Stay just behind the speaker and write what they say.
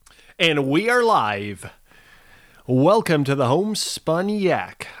And we are live. Welcome to the Homespun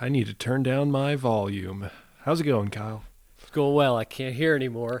Yak. I need to turn down my volume. How's it going, Kyle? It's going well. I can't hear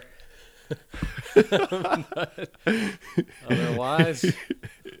anymore. But otherwise,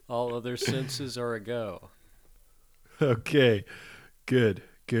 all other senses are a go. Okay, good.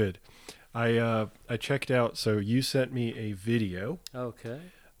 I checked out. So you sent me a video. Okay.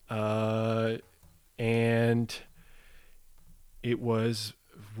 And it was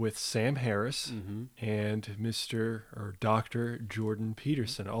with Sam Harris and Mr. or Dr. Jordan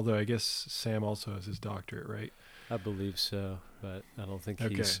Peterson. Although I guess Sam also has his doctorate, right? I believe so, but I don't think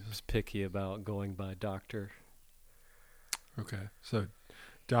he's picky about going by doctor. Okay, so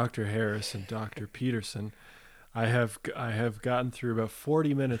Dr. Harris and Dr. Peterson, I have gotten through about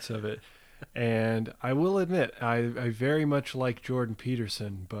 40 minutes of it, and I will admit I very much like Jordan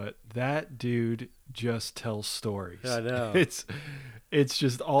Peterson, but that dude just tells stories. I know. It's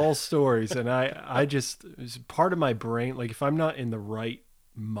just all stories, and I just, it's part of my brain, like if I'm not in the right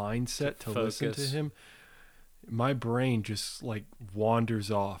mindset to listen to him, my brain just like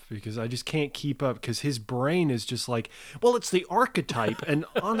wanders off because I just can't keep up, because his brain is just like, well, it's the archetype. And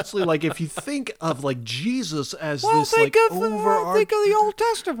honestly, like if you think of like Jesus as this like overarching, think of the Old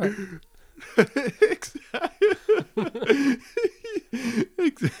Testament.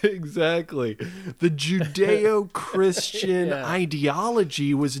 Exactly. The Judeo-Christian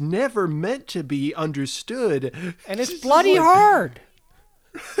ideology was never meant to be understood, and it's bloody hard.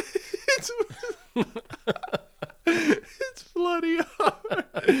 It's bloody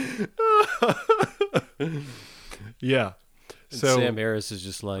hard. Yeah. And so Sam Harris is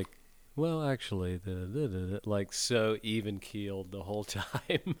just like, well, actually, like so even keeled the whole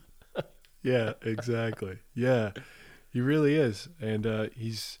time. Yeah, exactly. Yeah, he really is, and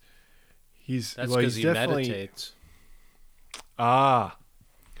he's that's well, because he's he definitely meditates.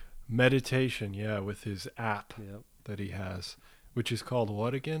 Meditation. Yeah, with his app Yep. that he has, which is called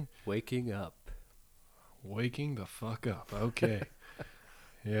what again? Waking up. Waking the fuck up. Okay.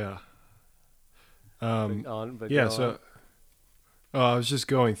 Yeah. But Yeah. go So, I was just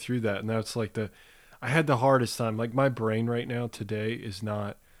going through that, and that's like I had the hardest time. Like my brain right now today is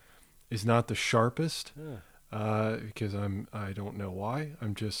not the sharpest, because I don't know why.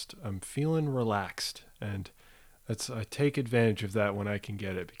 I'm feeling relaxed, and I take advantage of that when I can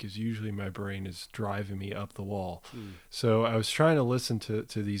get it, because usually my brain is driving me up the wall. So I was trying to listen to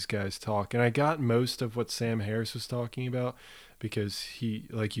these guys talk, and I got most of what Sam Harris was talking about, because he,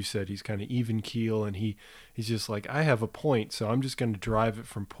 like you said, he's kind of even keel, and he's just like, I have a point, so I'm just going to drive it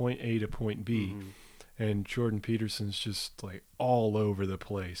from point A to point B. And Jordan Peterson's just like all over the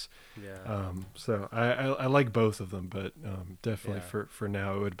place. Yeah. So I like both of them, but definitely for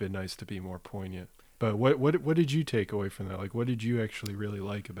now it would have been nice to be more poignant. But what did you take away from that? Like, what did you actually really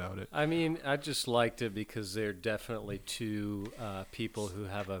like about it? I mean, I just liked it because they're definitely two people who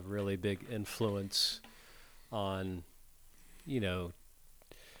have a really big influence on, a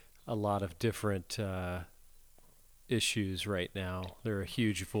lot of different issues right now. They're a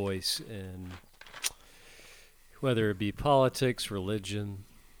huge voice in whether it be politics, religion,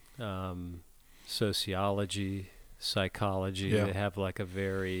 sociology, psychology. Yeah. They have like a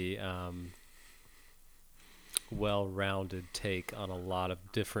very well-rounded take on a lot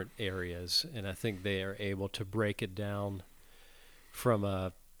of different areas, and I think they are able to break it down from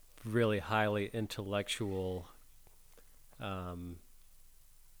a really highly intellectual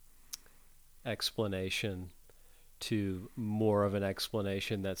explanation to more of an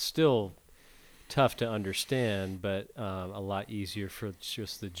explanation that's still tough to understand, but a lot easier for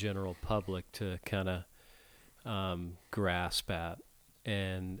just the general public to kind of grasp at.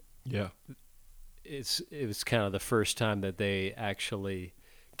 And Yeah. it was kind of the first time that they actually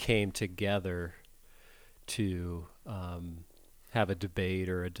came together to have a debate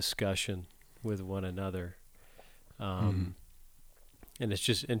or a discussion with one another. And it's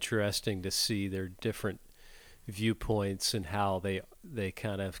just interesting to see their different viewpoints and how they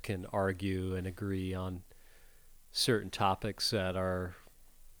kind of can argue and agree on certain topics that are,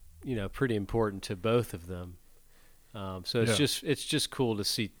 pretty important to both of them. So it's just cool to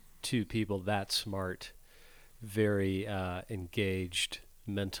see two people that smart, very engaged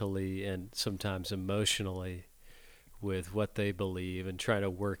mentally and sometimes emotionally with what they believe, and try to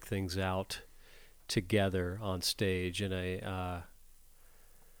work things out together on stage in a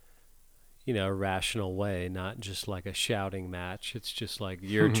a rational way, not just like a shouting match. It's just like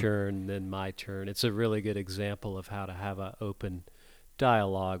your turn, then my turn. It's a really good example of how to have an open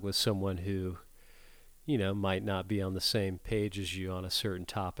dialogue with someone who, might not be on the same page as you on a certain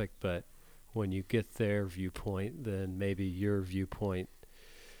topic, but when you get their viewpoint, then maybe your viewpoint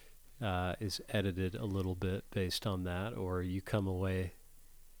is edited a little bit based on that, or you come away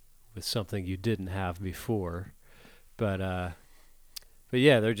with something you didn't have before. But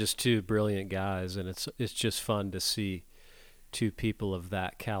yeah, they're just two brilliant guys, and it's just fun to see two people of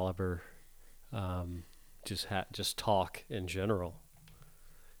that caliber just talk in general.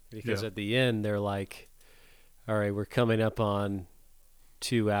 Because at the end they're like, all right, we're coming up on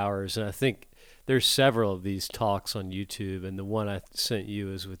 2 hours, and I think there's several of these talks on YouTube, and the one I sent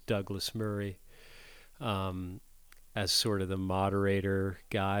you is with Douglas Murray, as sort of the moderator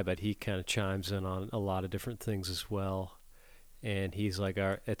guy, but he kind of chimes in on a lot of different things as well. And he's like,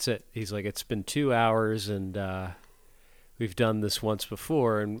 it's it. He's like, it's been 2 hours, and we've done this once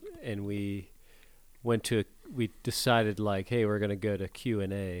before, and we decided like, hey, we're gonna go to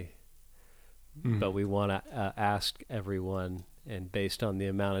Q&A, but we want to ask everyone, and based on the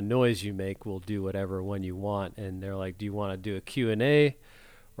amount of noise you make, we'll do whatever one you want. And they're like, do you want to do a Q&A,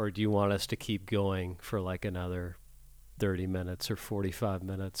 or do you want us to keep going for like another 30 minutes or 45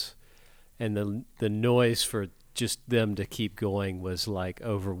 minutes? And the noise for just them to keep going was like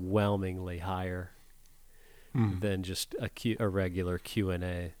overwhelmingly higher than just a regular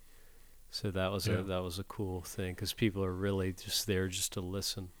Q&A. So that was a cool thing, because people are really just there just to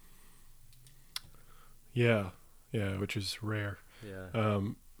listen. Yeah, which is rare. Yeah.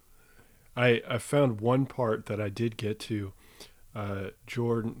 I found one part that I did get to.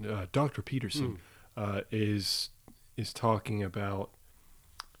 Jordan, Dr. Peterson, is talking about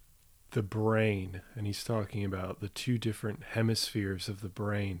the brain, and he's talking about the two different hemispheres of the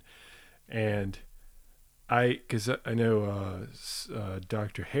brain, and because I know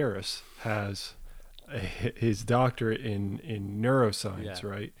Dr. Harris has his doctorate in neuroscience,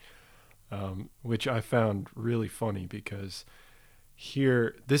 right? Which I found really funny, because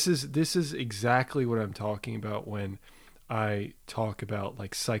here this is exactly what I'm talking about when I talk about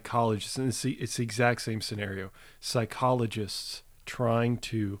like psychologists, and it's the exact same scenario. Psychologists trying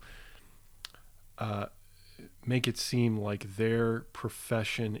to make it seem like their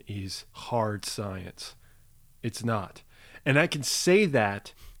profession is hard science. It's not. And I can say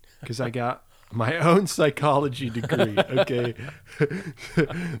that because I got my own psychology degree, okay?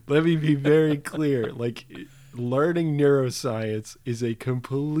 Let me be very clear. Like, learning neuroscience is a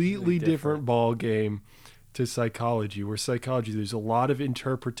completely different ball game to psychology. Where psychology, there's a lot of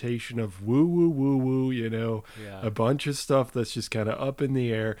interpretation of woo, a bunch of stuff that's just kind of up in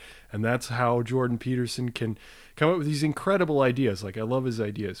the air. And that's how Jordan Peterson can come up with these incredible ideas. Like, I love his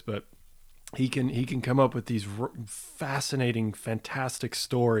ideas, but he can come up with these fascinating, fantastic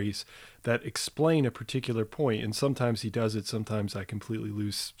stories that explain a particular point. And sometimes he does it. Sometimes I completely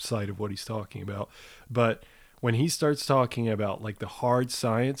lose sight of what he's talking about. But when he starts talking about like the hard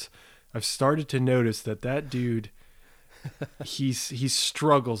science, I've started to notice that dude, he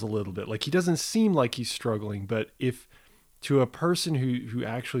struggles a little bit. Like, he doesn't seem like he's struggling, but if to a person who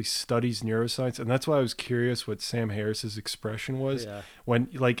actually studies neuroscience, and that's why I was curious what Sam Harris's expression was when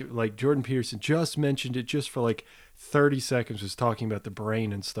like Jordan Peterson just mentioned it just for like 30 seconds, was talking about the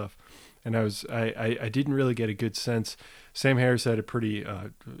brain and stuff, and I didn't really get a good sense. Sam Harris had a pretty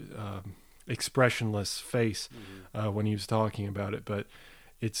expressionless face when he was talking about it, but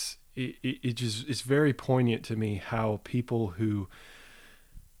it's very poignant to me how people who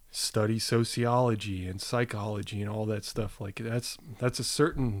study sociology and psychology and all that stuff, like that's a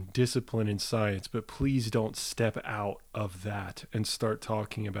certain discipline in science, but please don't step out of that and start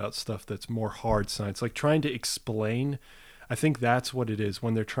talking about stuff that's more hard science, like trying to explain. I think that's what it is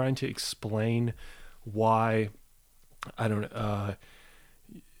when they're trying to explain why, I don't know,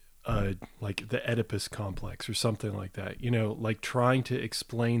 like the Oedipus complex or something like that, like trying to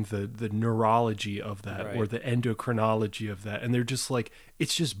explain the neurology of that, or the endocrinology of that. And they're just like,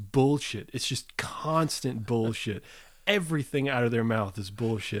 it's just bullshit. It's just constant bullshit. Everything out of their mouth is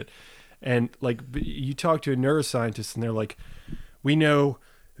bullshit. And like, you talk to a neuroscientist and they're like, we know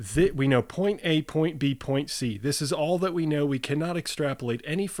point A, point B, point C. This is all that we know. We cannot extrapolate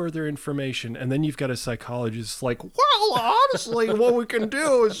any further information. And then you've got a psychologist like, well, honestly, what we can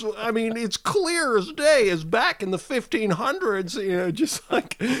do is, I mean, it's clear as day, is back in the 1500s, just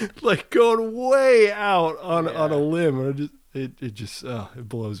like going way out on a limb. It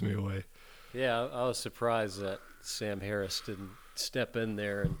blows me away. Yeah, I was surprised that Sam Harris didn't step in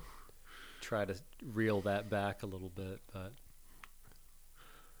there and try to reel that back a little bit, but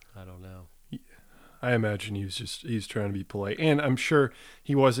I don't know. I imagine he's trying to be polite, and I'm sure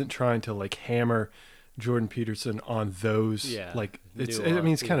he wasn't trying to like hammer Jordan Peterson on those. Like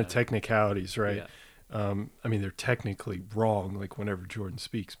it's kind of technicalities, right? I mean, they're technically wrong, like whenever Jordan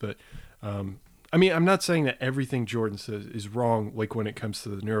speaks, but I mean, I'm not saying that everything Jordan says is wrong, like when it comes to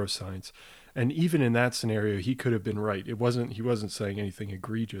the neuroscience. And even in that scenario, he could have been right. He wasn't saying anything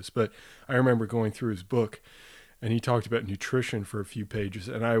egregious, but I remember going through his book and he talked about nutrition for a few pages,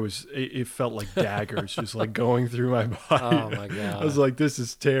 and it felt like daggers just like going through my body. Oh my God. I was like, this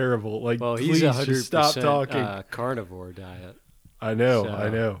is terrible. Like, Well, please he's just stop 100% talking. Carnivore diet. I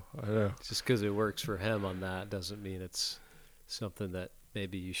know. Just because it works for him on that doesn't mean it's something that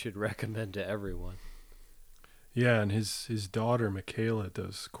maybe you should recommend to everyone. Yeah, and his daughter Michaela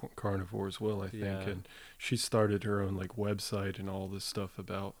does carnivore as well, I think, Yeah. and she started her own like website and all this stuff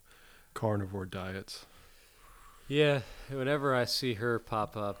about carnivore diets. Yeah, whenever I see her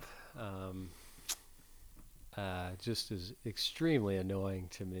pop up, just is extremely annoying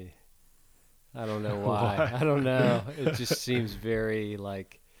to me. I don't know why. Why? I don't know. It just seems very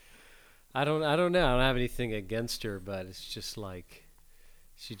like I don't know. I don't have anything against her, but it's just like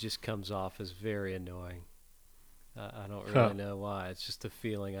she just comes off as very annoying. I don't really know why. It's just a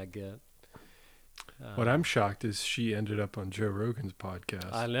feeling I get. What I'm shocked is she ended up on Joe Rogan's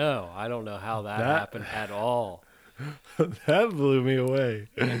podcast. I know. I don't know how that happened at all. That blew me away.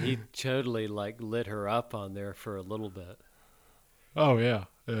 And he totally like lit her up on there for a little bit. Oh yeah.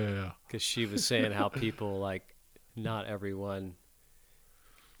 Because she was saying how people like not everyone,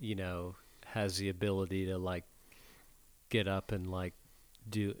 has the ability to like get up and like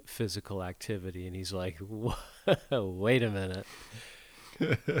do physical activity, and he's like, wait a minute.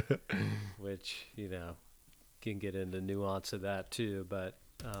 Which can get into nuance of that too, but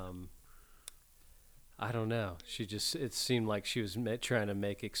I don't know. It seemed like she was trying to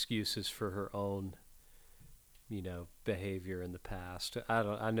make excuses for her own behavior in the past.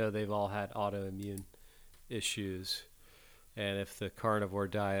 I know they've all had autoimmune issues, and if the carnivore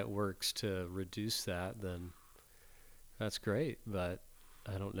diet works to reduce that, then that's great, but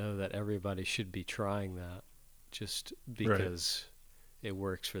I don't know that everybody should be trying that just because it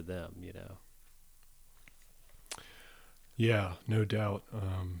works for them, Yeah, no doubt.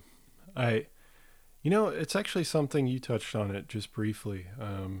 It's actually something you touched on it just briefly.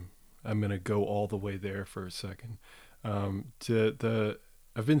 I'm going to go all the way there for a second.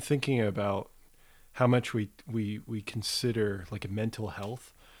 I've been thinking about how much we consider like a mental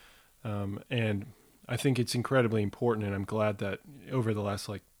health. And I think it's incredibly important, and I'm glad that over the last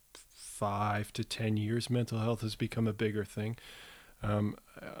like 5 to 10 years, mental health has become a bigger thing.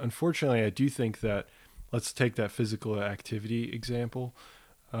 Unfortunately, I do think that, let's take that physical activity example.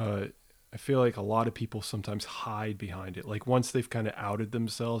 I feel like a lot of people sometimes hide behind it. Like once they've kind of outed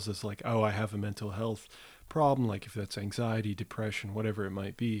themselves as like, oh, I have a mental health problem, like if that's anxiety, depression, whatever it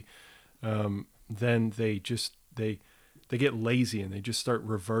might be, then they get lazy and they just start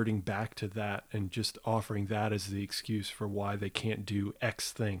reverting back to that and just offering that as the excuse for why they can't do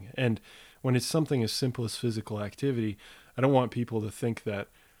X thing. And when it's something as simple as physical activity, I don't want people to think that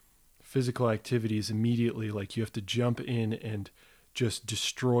physical activity is immediately like you have to jump in and just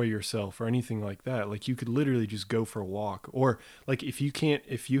destroy yourself or anything like that. Like you could literally just go for a walk, or like if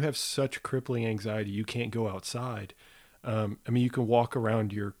you have such crippling anxiety, you can't go outside. You can walk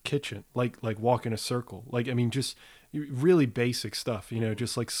around your kitchen, like walk in a circle. Like, just really basic stuff,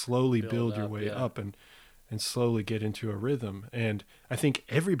 just like slowly build your way up and slowly get into a rhythm. And I think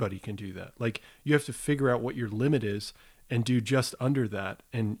everybody can do that. Like you have to figure out what your limit is and do just under that,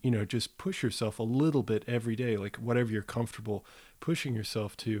 and just push yourself a little bit every day, like whatever you're comfortable pushing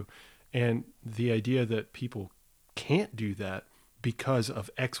yourself to. And the idea that people can't do that because of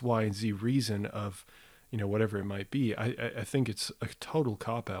X, Y, and Z reason of whatever it might be, I think it's a total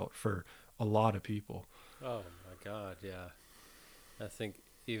cop-out for a lot of people. Oh my God, yeah. I think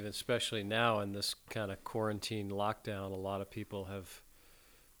even especially now in this kind of quarantine lockdown, a lot of people have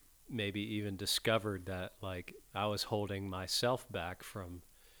maybe even discovered that like I was holding myself back from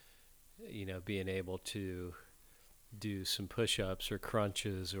being able to do some push-ups or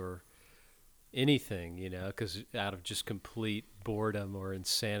crunches or anything, because out of just complete boredom or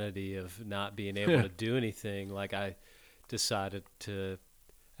insanity of not being able to do anything, like I decided to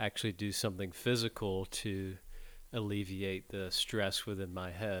actually do something physical to alleviate the stress within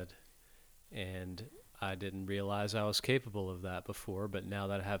my head. And I didn't realize I was capable of that before, but now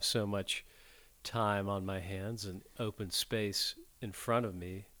that I have so much time on my hands and open space in front of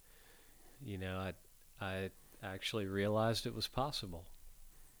me, I actually realized it was possible.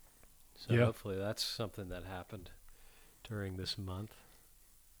 So hopefully that's something that happened during this month.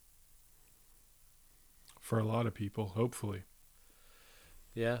 For a lot of people, hopefully.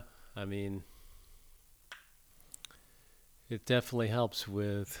 Yeah, it definitely helps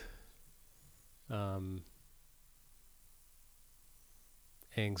with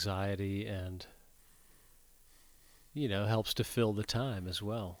anxiety and helps to fill the time as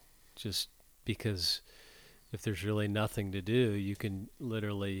well. Just because if there's really nothing to do, you can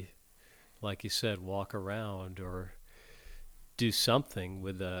literally, like you said, walk around or do something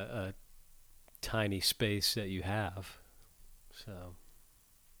with a tiny space that you have. So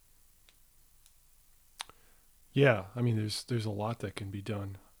Yeah, I mean, there's a lot that can be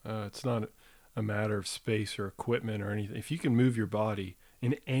done. It's not a matter of space or equipment or anything. If you can move your body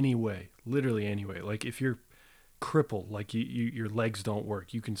in any way, literally any way, like if you're crippled, like your legs don't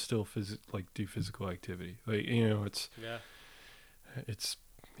work, you can still do physical activity. Like yeah, it's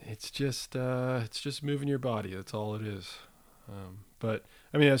it's just moving your body. That's all it is. But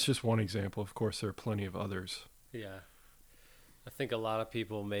I mean, that's just one example. Of course, there are plenty of others. yeah. I think a lot of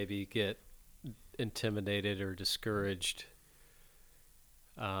people maybe get intimidated or discouraged.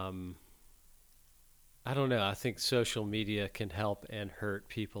 I don't know. I think social media can help and hurt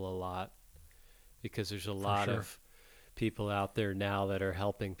people a lot because there's a lot sure. of people out there now that are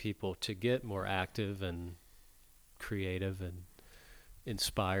helping people to get more active and creative and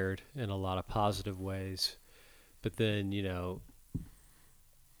inspired in a lot of positive ways. But then, you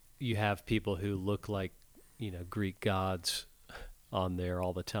have people who look like, Greek gods on there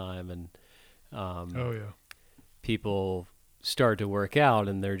all the time. And Oh yeah. people start to work out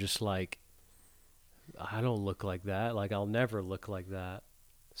and they're just like, I don't look like that. Like, I'll never look like that.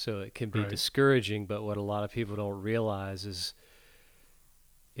 So it can be Right. discouraging, but what a lot of people don't realize is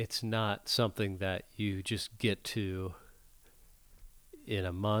it's not something that you just get to in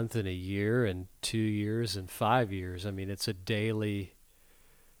a month and a year and 2 years and 5 years. I mean, it's a daily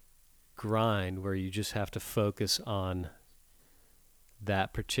grind where you just have to focus on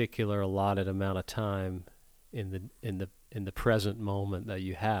that particular allotted amount of time in the present moment that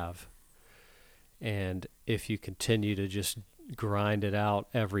you have. And if you continue to just grind it out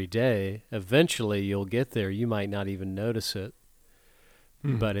every day, eventually you'll get there. You might not even notice it,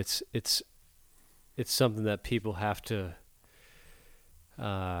 but it's something that people have to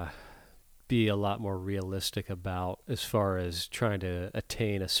be a lot more realistic about as far as trying to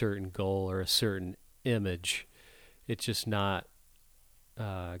attain a certain goal or a certain image. It's just not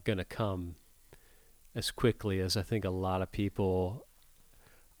going to come as quickly as I think a lot of people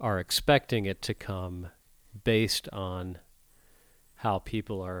are expecting it to come based on how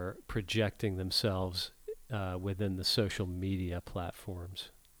people are projecting themselves within the social media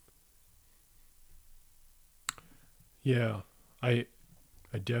platforms. Yeah, I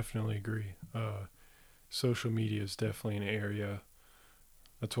definitely agree. Social media is definitely an area.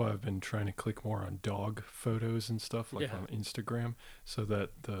 That's why I've been trying to click more on dog photos and stuff, like on Instagram, so that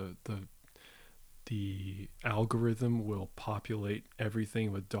the algorithm will populate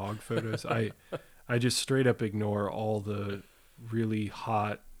everything with dog photos. I just straight up ignore all the really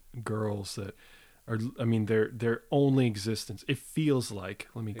hot girls that are, I mean, their only existence, it feels like,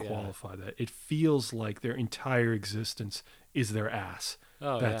 let me qualify that, it feels like their entire existence is their ass.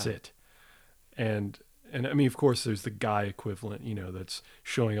 That's it. And I mean, of course, there's the guy equivalent, that's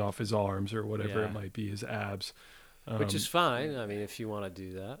showing off his arms or whatever it might be, his abs. Which is fine. I mean, if you want to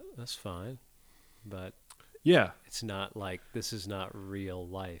do that, that's fine. But yeah, it's not like, this is not real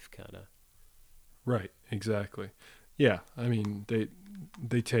life kind of. Right, exactly. Yeah, I mean,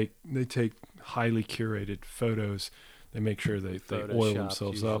 they take highly curated photos. They make sure they oil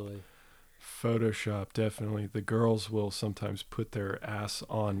themselves usually. up. Photoshop, definitely. The girls will sometimes put their ass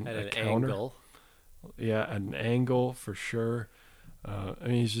on At a an counter. angle. Yeah, at an angle for sure. I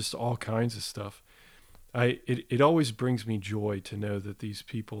mean, it's just all kinds of stuff. It always brings me joy to know that these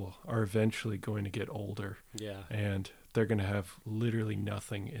people are eventually going to get older. Yeah. And they're going to have literally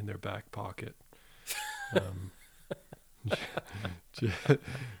nothing in their back pocket.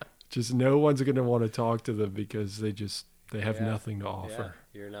 Just no one's going to want to talk to them because they have nothing to offer.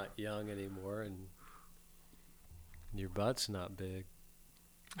 Yeah. You're not young anymore and your butt's not big.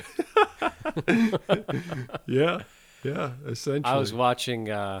 Yeah, essentially. I was watching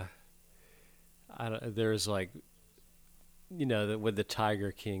there's like, with the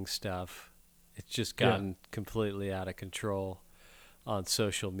Tiger King stuff, it's just gotten completely out of control on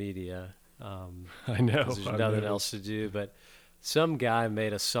social media. I know. 'Cause there's nothing else to do. But some guy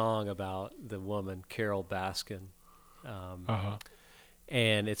made a song about the woman, Carol Baskin.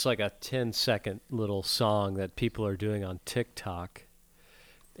 And it's like a 10-second little song that people are doing on TikTok.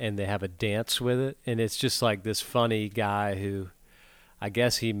 And they have a dance with it. And it's just like this funny guy who, I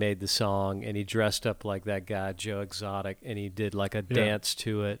guess he made the song and he dressed up like that guy, Joe Exotic, and he did like a dance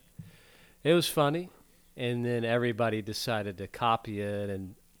to it. It was funny. And then everybody decided to copy it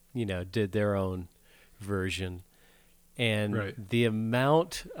and, did their own version. And the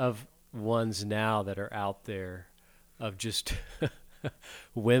amount of ones now that are out there of just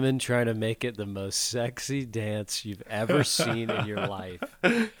women trying to make it the most sexy dance you've ever seen in your life.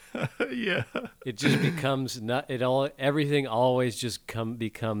 Yeah. It just becomes everything always just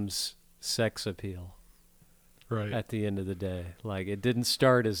becomes sex appeal. Right. At the end of the day. Like, it didn't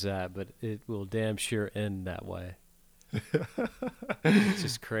start as that, but it will damn sure end that way. It's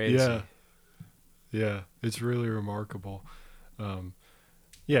just crazy. Yeah. Yeah. It's really remarkable.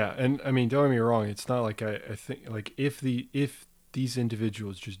 Yeah. And I mean, don't get me wrong. It's not like I think like if these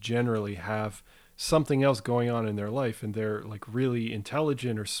individuals just generally have something else going on in their life and they're like really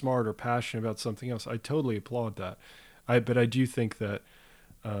intelligent or smart or passionate about something else, I totally applaud that. But I do think that,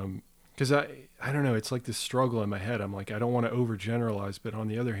 because I don't know, it's like this struggle in my head. I'm like, I don't want to overgeneralize, but on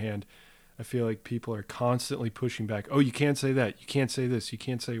the other hand, I feel like people are constantly pushing back. Oh, you can't say that. You can't say this. You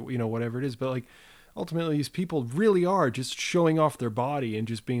can't say, whatever it is. But like, ultimately, these people really are just showing off their body and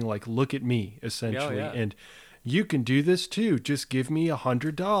just being like, look at me, essentially. Yeah. And you can do this too. Just give me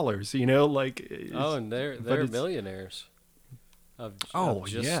 $100, like. And they're millionaires. Of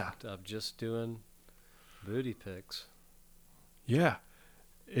just doing booty pics. Yeah.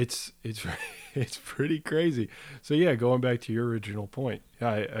 It's it's pretty crazy. So yeah, going back to your original point,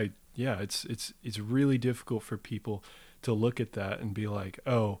 it's really difficult for people to look at that and be like,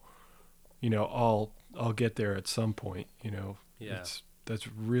 oh, I'll get there at some point. Yeah, that's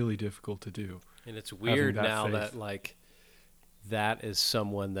really difficult to do. And it's weird now faith. that like that is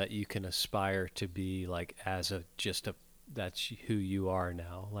someone that you can aspire to be like as that's who you are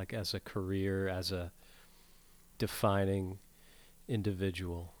now, like as a career, as a defining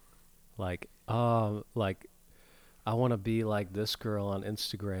individual. Like I want to be like this girl on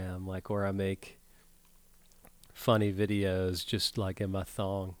Instagram, like where I make funny videos just like in my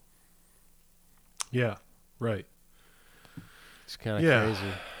thong. Yeah, right. It's kind of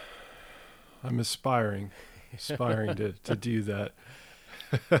crazy. I'm aspiring to do that.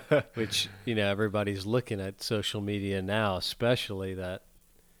 Which, everybody's looking at social media now, especially that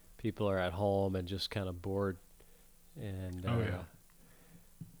people are at home and just kind of bored. And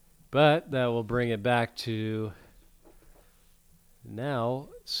but that will bring it back to now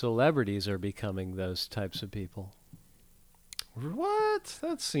celebrities are becoming those types of people. What?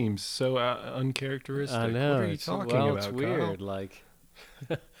 That seems so uncharacteristic. I know. What are you talking about? It's weird. Kyle? Like,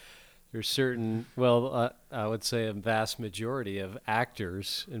 there's certain, I would say a vast majority of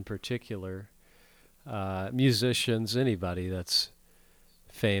actors in particular, musicians, anybody that's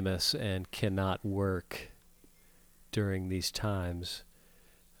famous and cannot work during these times,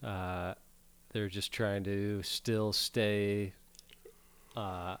 they're just trying to still stay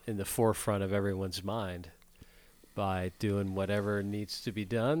in the forefront of everyone's mind by doing whatever needs to be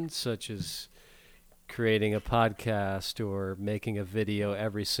done, such as creating a podcast or making a video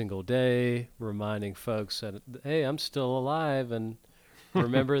every single day, reminding folks that, hey, I'm still alive and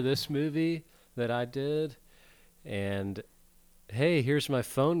remember this movie that I did? And, hey, here's my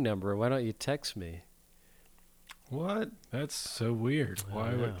phone number. Why don't you text me? What? That's so weird.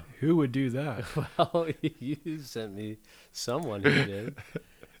 Who would do that? Well, you sent me someone who did,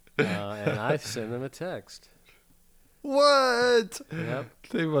 and I sent them a text. What? Yep.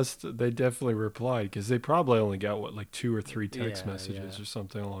 They definitely replied because they probably only got like 2 or 3 text messages or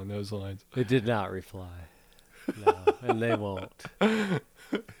something along those lines. They did not reply. No, and they won't.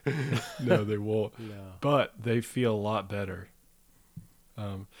 No, they won't. No. But they feel a lot better.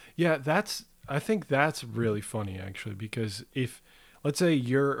 I think that's really funny actually, because if, let's say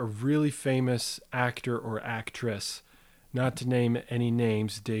you're a really famous actor or actress, not to name any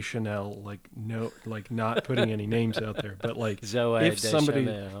names, Deschanel, not putting any names out there, but like Zoe if somebody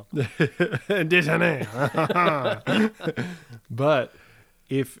Deschanel. But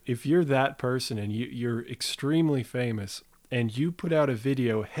if you're that person and you're extremely famous and you put out a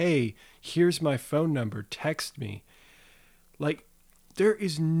video, hey, here's my phone number, text me. Like, there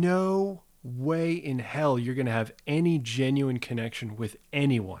is no way in hell you're going to have any genuine connection with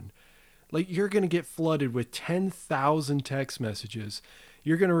anyone. Like, you're going to get flooded with 10,000 text messages.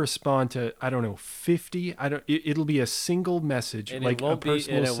 You're going to respond to, 50. It'll be a single message. And like it won't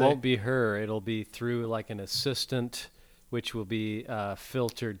won't be her. It'll be through like an assistant, which will be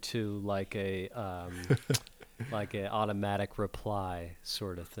filtered to like a like an automatic reply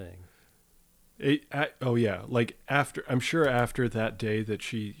sort of thing. Like I'm sure after that day that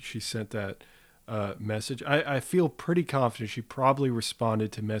she sent that message, I feel pretty confident she probably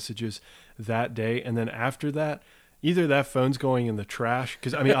responded to messages that day, and then after that, either that phone's going in the trash,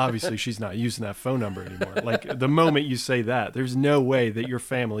 because obviously she's not using that phone number anymore. Like, the moment you say that, there's no way that your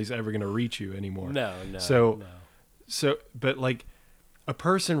family's ever going to reach you anymore. No. But like, a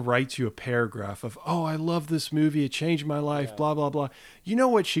person writes you a paragraph of, "Oh, I love this movie. It changed my life." Yeah. Blah blah blah. You know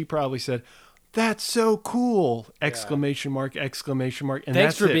what she probably said? That's so cool! Yeah. Exclamation mark! Exclamation mark! And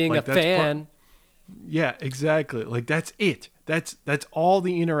Thanks that's for it. being Like, a that's fan. yeah, exactly. Like that's it. That's all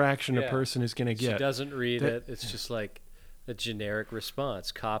the interaction a Yeah. person is going to She get. doesn't read That- it. It's just like a generic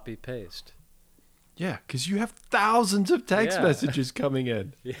response, copy paste. Yeah, because you have thousands of text Yeah. messages coming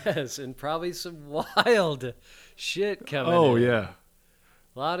in. Yes, and probably some wild shit coming Oh in. yeah.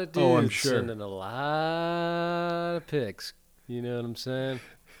 A lot of Oh, I'm dudes sure. sending a lot of pics. You know what I'm saying?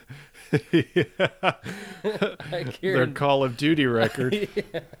 Like here Their in- Call of Duty record.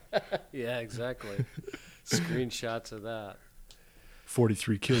 Yeah, exactly. Screenshots of that.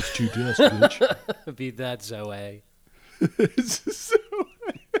 43 kills, 2 deaths, bitch. Beat that, Zoe. So-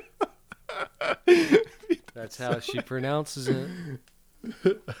 That's how she pronounces it.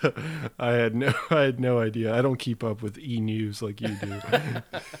 I had no idea. I don't keep up with E-News like you do.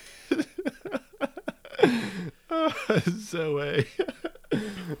 Zoe.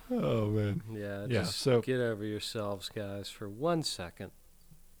 Oh man. Yeah, Yeah, just so- get over yourselves, guys, for 1 second.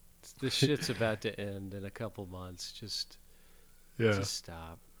 This shit's about to end in a couple months. Just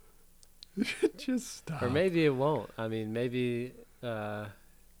stop. Just stop. Or maybe it won't. I mean, maybe I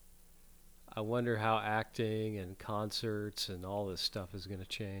wonder how acting and concerts and all this stuff is going to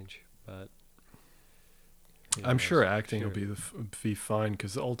change. But who I'm knows? sure acting will be fine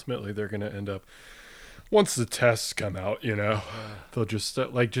because ultimately they're going to end up once the tests come out. You know, they'll just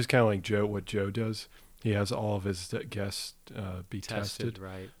just kind of like Joe. What Joe does, he has all of his guests be tested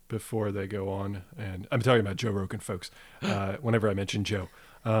right? before they go on. And I'm talking about Joe Rogan, folks. Whenever I mention Joe,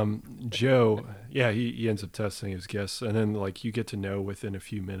 Joe, yeah, he ends up testing his guests, and then like you get to know within a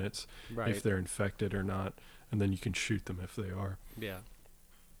few minutes Right. if they're infected or not, and then you can shoot them if they are. Yeah.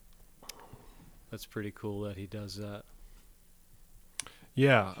 That's pretty cool that he does that.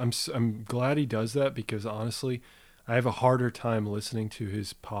 Yeah, I'm glad he does that because honestly, I have a harder time listening to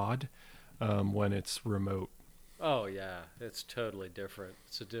his pod when it's remote. Oh yeah, it's totally different.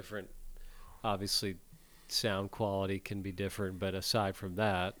 It's a different, obviously, sound quality can be different, but aside from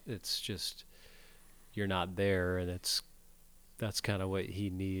that, it's just you're not there, and that's kind of what he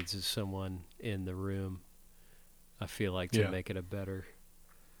needs is someone in the room. I feel like to Yeah. make it a better,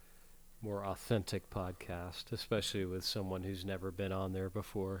 more authentic podcast, especially with someone who's never been on there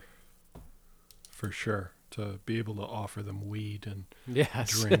before. For sure, to be able to offer them weed and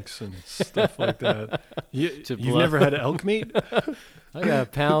Yes. drinks and stuff like that. You've blow- never had elk meat? I got a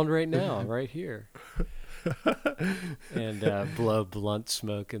pound right now, right here. And blow blunt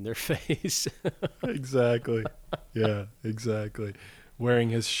smoke in their face. Exactly. Yeah, exactly. Wearing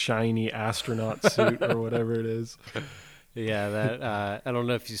his shiny astronaut suit or whatever it is. Yeah, that I don't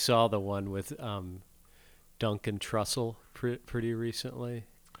know if you saw the one with Duncan Trussell pretty recently.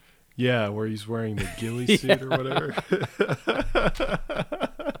 Yeah, where he's wearing the ghillie suit or whatever.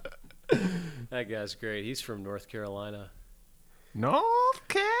 That guy's great. He's from North Carolina, North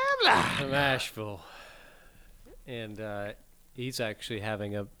Carolina. from Asheville, and he's actually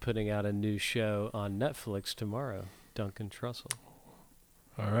putting out a new show on Netflix tomorrow. Duncan Trussell.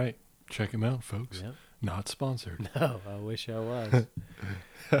 All right. Check him out, folks. Yep. Not sponsored. No, I wish I was.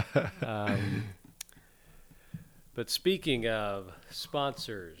 But speaking of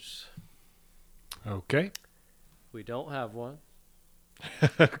sponsors, Okay. we don't have one.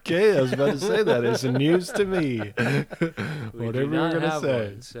 Okay, I was about to say that. It's news to me. We Whatever do you're not going to have say.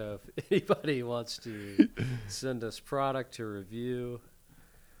 one. So if anybody wants to send us product to review,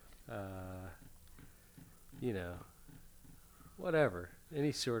 whatever,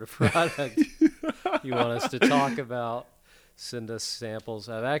 any sort of product you want us to talk about, send us samples.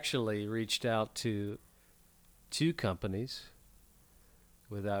 I've actually reached out to 2 companies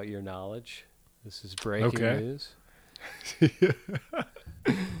without your knowledge. This is breaking Okay. news.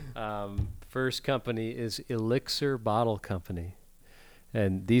 First company is Elixir Bottle Company,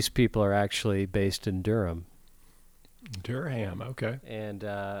 and these people are actually based in Durham, Durham. Okay. and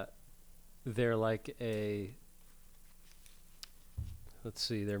they're like they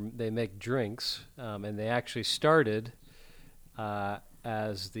make drinks, and they actually started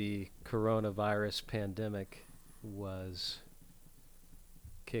as the coronavirus pandemic was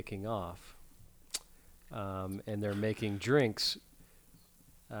kicking off, and they're making drinks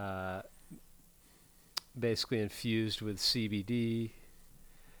basically infused with CBD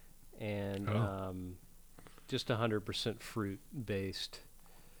and just 100% fruit-based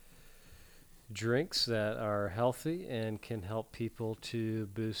drinks that are healthy and can help people to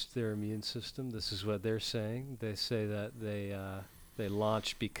boost their immune system. This is what they're saying. They say that they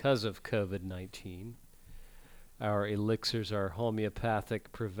launched because of COVID-19. Our elixirs are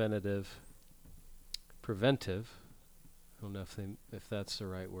homeopathic preventive. I don't know if that's the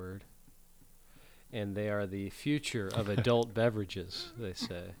right word. And they are the future of adult beverages, they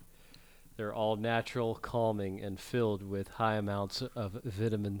say. They're all natural, calming, and filled with high amounts of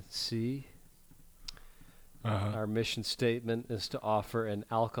vitamin C. Our mission statement is to offer an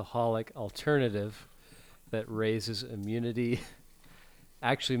alcoholic alternative that raises immunity,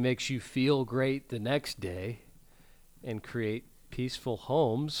 actually makes you feel great the next day, and create peaceful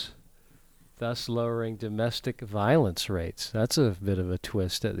homes, thus lowering domestic violence rates. That's a bit of a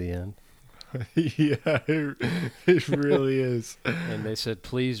twist at the end. Yeah, it really is. And they said,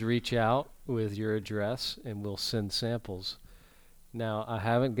 please reach out with your address and we'll send samples. Now, I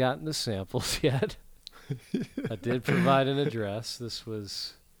haven't gotten the samples yet. I did provide an address. This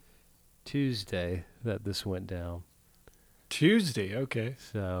was Tuesday that this went down. Tuesday, okay.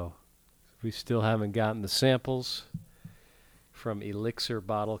 So we still haven't gotten the samples from Elixir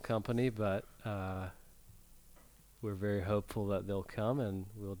Bottle Company, but we're very hopeful that they'll come, and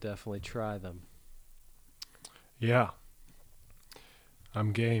we'll definitely try them. Yeah.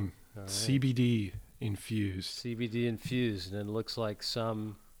 I'm game. All right. CBD infused. CBD infused, and it looks like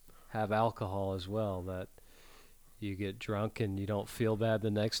some have alcohol as well, that you get drunk and you don't feel bad the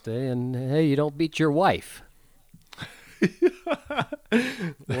next day, and hey, you don't beat your wife.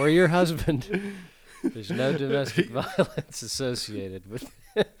 Or your husband. There's no domestic violence associated with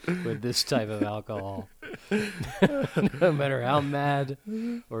this type of alcohol. No matter how mad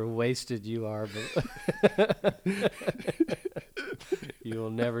or wasted you are, but you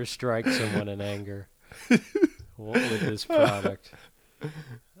will never strike someone in anger with this product.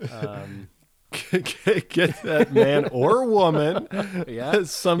 Get that man or woman Yeah,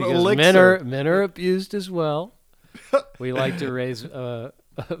 some because elixir. men are abused as well. We like to raise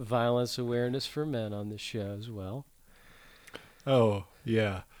violence awareness for men on this show as well. Oh,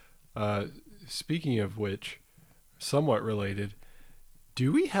 yeah. Speaking of which, somewhat related,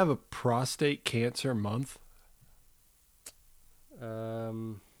 do we have a prostate cancer month?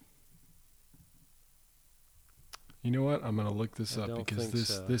 Um, You know what? I'm gonna look this I up don't because think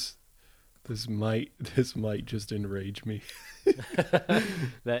so. this might just enrage me.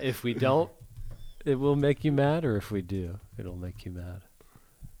 that if we don't, it will make you mad, or if we do, it'll make you mad.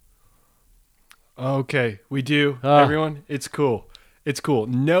 Okay, we do. Ah. Everyone, it's cool. It's cool.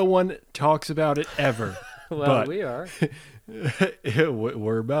 No one talks about it ever. Well, but we are.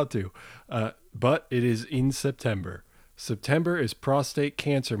 we're about to. But it is in September. September is prostate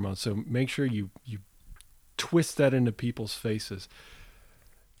cancer month, so make sure you twist that into people's faces.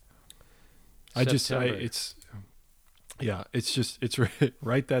 It's write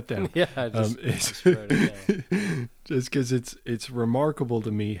that down. Yeah, I just wrote it down. Just because it's remarkable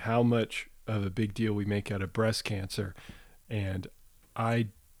to me how much of a big deal we make out of breast cancer, and I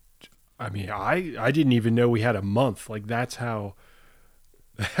didn't even know we had a month. Like that's how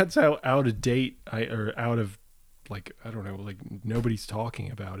out of date I don't know, like nobody's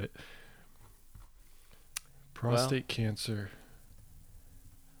talking about it. Prostate cancer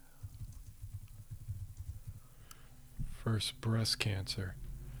versus breast cancer.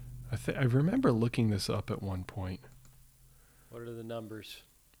 I remember looking this up at one point. What are the numbers?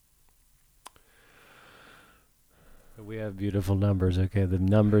 We have beautiful numbers. Okay, the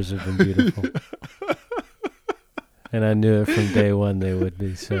numbers have been beautiful. And I knew it from day one they would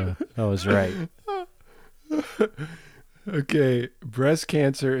be, so I was right. Okay, breast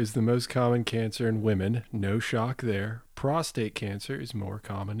cancer is the most common cancer in women. No shock there. Prostate cancer is more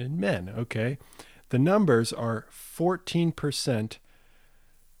common in men. Okay, the numbers are 14%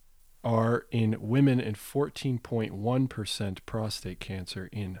 are in women and 14.1% prostate cancer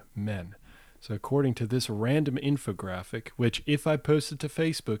in men. So according to this random infographic, which if I post it to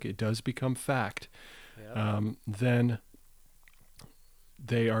Facebook, it does become fact, Yep. then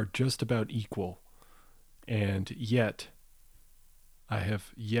they are just about equal. And yet, I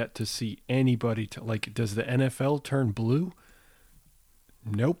have yet to see anybody does the NFL turn blue?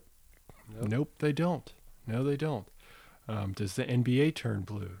 Nope. Nope, they don't. No, they don't. Does the NBA turn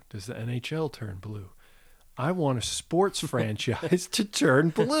blue? Does the NHL turn blue? I want a sports franchise to turn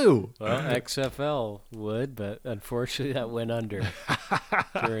blue. Well, XFL would, but unfortunately that went under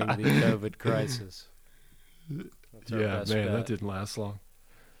during the COVID crisis. That's our Yeah, best man, bet. that didn't last long.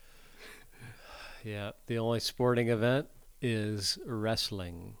 Yeah, the only sporting event is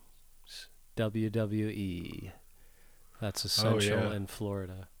wrestling, WWE. That's essential in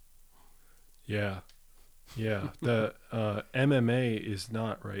Florida. Yeah. Yeah. The MMA is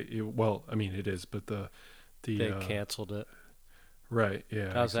not, right? It is, but They canceled it. right,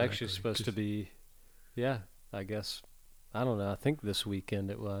 yeah. That was actually exactly. supposed to Just- be, I guess, I don't know. I think this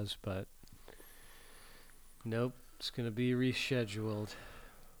weekend it was, but nope. It's going to be rescheduled.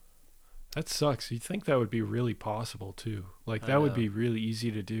 That sucks. You'd think that would be really possible too. Like I that would know. be really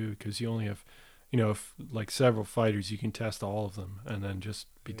easy to do because you only have, you know, if, like several fighters, you can test all of them and then just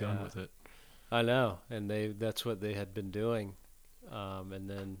be done Yeah. with it. I know, and that's what they had been doing. And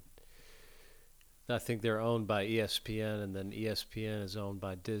then I think they're owned by ESPN, and then ESPN is owned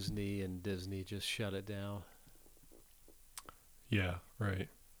by Disney, and Disney just shut it down. Yeah. Right.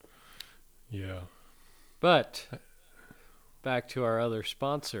 Yeah. But back to our other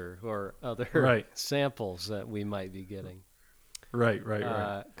sponsor or other Right. samples that we might be getting. Right.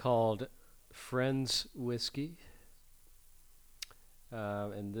 Right. Called Friends Whiskey.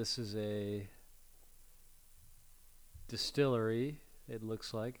 And this is a distillery, it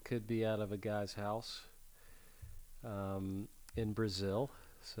looks like. Could be out of a guy's house in Brazil.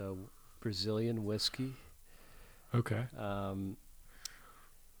 So Brazilian whiskey. Okay.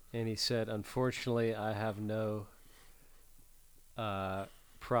 And he said, unfortunately, I have no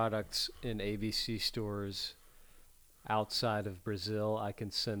products in ABC stores outside of Brazil. I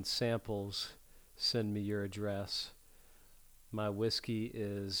can send samples. Send me your address. My whiskey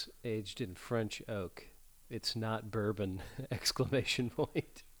is aged in French oak. It's not bourbon! Exclamation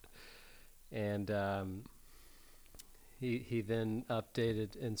point. And he then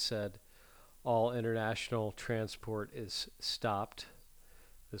updated and said, all international transport is stopped.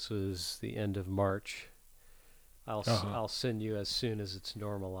 This was the end of March. I'll send you as soon as it's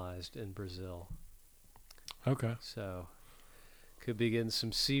normalized in Brazil. Okay. So could be getting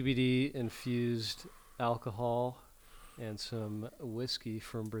some CBD infused alcohol and some whiskey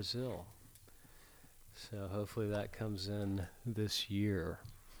from Brazil. So hopefully that comes in this year.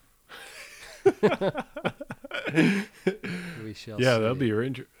 We shall see. Yeah, that'd be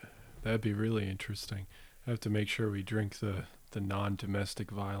really interesting. I have to make sure we drink the non-domestic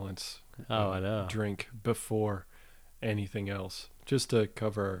violence Oh, I know. drink before anything else, just to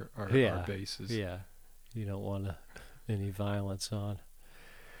cover our bases. Yeah. You don't want any violence on.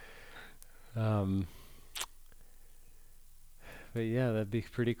 But yeah, that'd be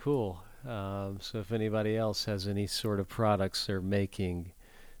pretty cool. So if anybody else has any sort of products they're making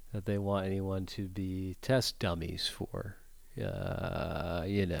that they want anyone to be test dummies for,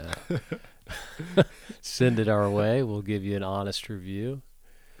 send it our way. We'll give you an honest review.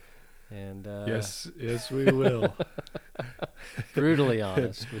 And Yes, we will. brutally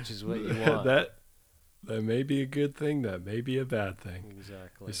honest, which is what you want. That may be a good thing. That may be a bad thing.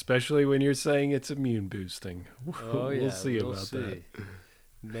 Exactly. Especially when you're saying it's immune boosting. Oh yeah, we'll see about that.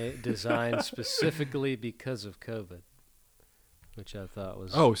 Designed specifically because of COVID, which I thought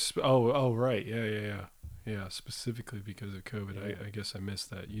was Right. Yeah. Specifically because of COVID. Yeah. I guess I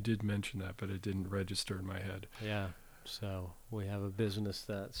missed that. You did mention that, but it didn't register in my head. yeah. So we have a business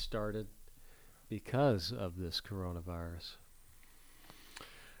that started because of this coronavirus.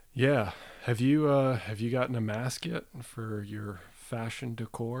 Yeah. Have you gotten a mask yet for your fashion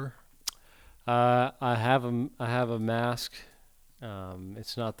decor? I have a mask.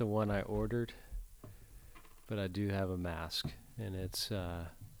 It's not the one I ordered, but I do have a mask, and it's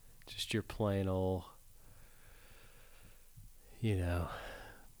just your plain old,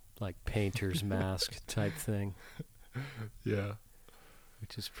 like painter's mask type thing, Yeah.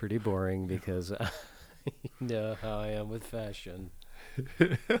 which is pretty boring because you know how I am with fashion.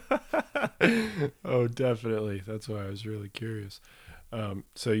 Oh, definitely. That's why I was really curious.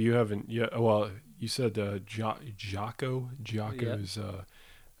 So you haven't yet. Well, you said Jocko's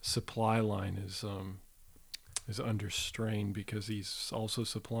supply line is under strain because he's also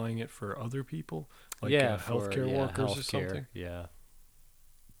supplying it for other people, like healthcare workers or something. Yeah.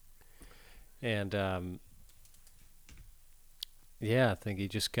 And I think he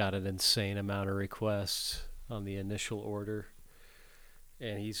just got an insane amount of requests on the initial order,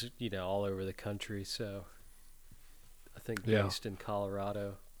 and he's all over the country. So I think based in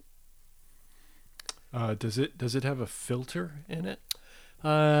Colorado. Does it have a filter in it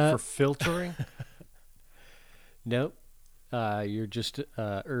For for filtering? Nope. You're just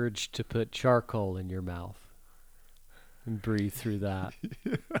urged to put charcoal in your mouth and breathe through that.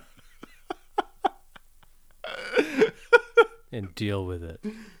 And deal with it.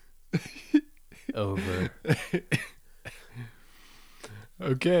 Over.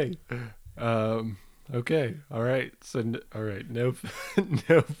 Okay. Okay. All right. So all right. No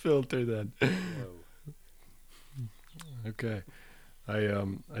no filter then. Whoa. Okay.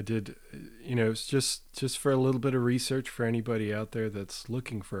 I did, it's just for a little bit of research for anybody out there that's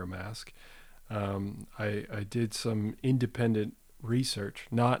looking for a mask. I did some independent research,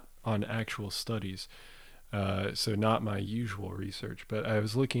 not on actual studies, So not my usual research, but I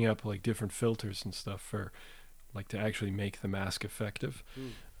was looking up like different filters and stuff for like to actually make the mask effective.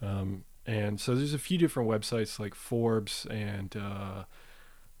 And so there's a few different websites like Forbes and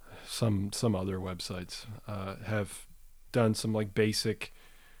some other websites have done some like basic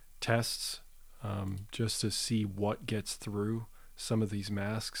tests just to see what gets through some of these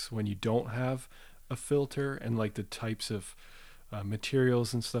masks when you don't have a filter, and like the types of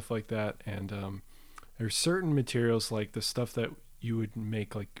materials and stuff like that. And there's certain materials like the stuff that you would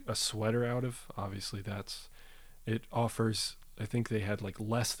make like a sweater out of. Obviously it offers, I think they had like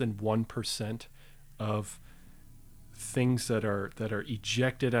less than 1% of things that are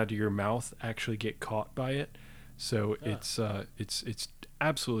ejected out of your mouth actually get caught by it. So it's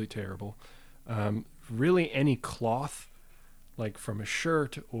absolutely terrible. Really any cloth, like from a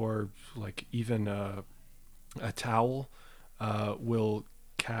shirt or like even a towel, will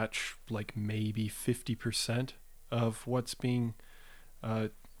catch like maybe 50% of what's being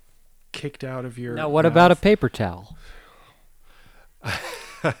kicked out of your Now, what mouth. about a paper towel? I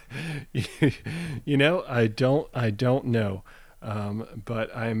don't know.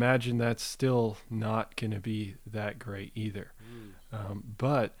 But I imagine that's still not going to be that great either.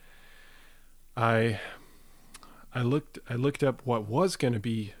 But I looked up what was going to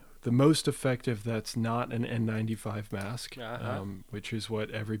be the most effective that's not an N95 mask, which is what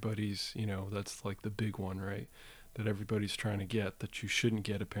everybody's, that's like the big one, right? That everybody's trying to get, that you shouldn't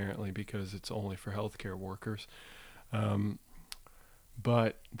get apparently because it's only for healthcare workers.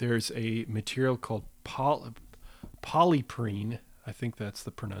 But there's a material called polyprene, I think that's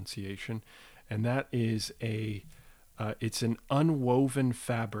the pronunciation, and that is it's an unwoven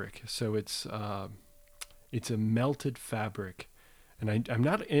fabric. So it's a melted fabric, and I'm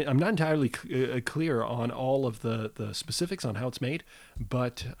not entirely clear on all of the specifics on how it's made,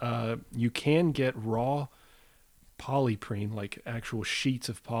 but you can get raw polyprene, like actual sheets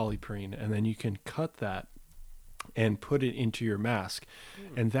of polyprene, and then you can cut that and put it into your mask.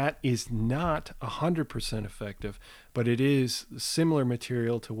 And that is not 100% effective, but it is similar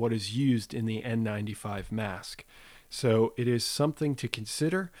material to what is used in the N95 mask. So it is something to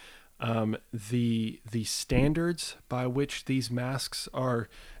consider. The standards by which these masks are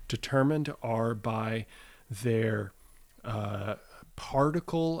determined are by their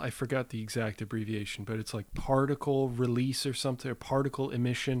particle, I forgot the exact abbreviation, but it's like particle release or something, or particle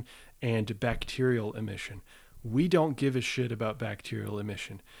emission and bacterial emission. We don't give a shit about bacterial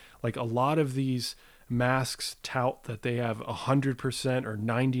emission. Like a lot of these masks tout that they have 100% or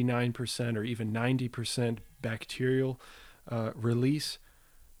 99% or even 90% bacterial release.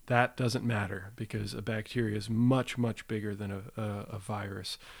 That doesn't matter because a bacteria is much, much bigger than a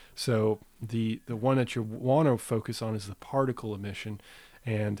virus. So the one that you want to focus on is the particle emission,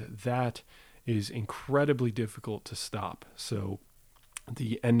 and that is incredibly difficult to stop. So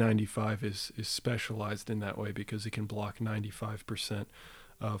the N95 is specialized in that way because it can block 95%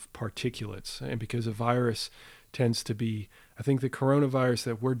 of particulates. And because a virus tends to be, I think the coronavirus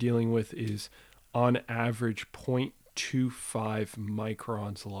that we're dealing with is on average 0.25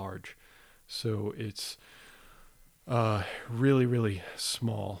 microns large. So it's really, really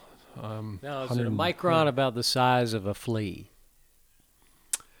small. Now, is it a micron about the size of a flea?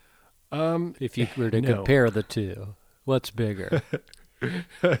 If you were to compare the two, what's bigger?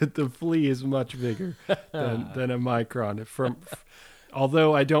 The flea is much bigger than a micron.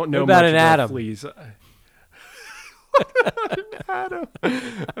 Although I don't know what about much an about atom? Fleas. An atom.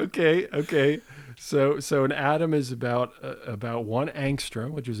 Okay. So an atom is about 1 angstrom,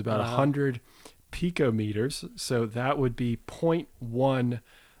 which is about 100 picometers. So that would be 0.1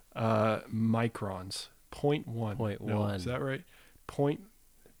 microns. 0.1. 0.1. No, is that right?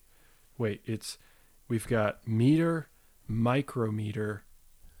 We've got meter, micrometer,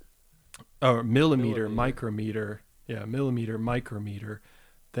 or millimeter, micrometer. Yeah, millimeter, micrometer.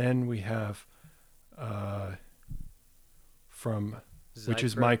 Then we have which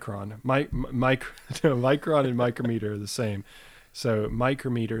is micron. Micron and micrometer are the same. So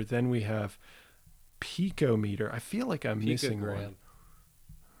micrometer. Then we have picometer. I feel like I'm missing one.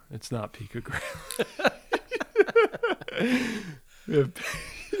 It's not picogram. We have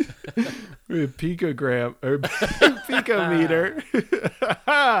picogram or picometer.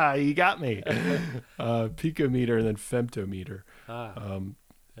 You got me. Picometer and then femtometer.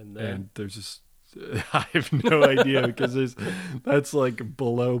 And there's just I have no idea because that's like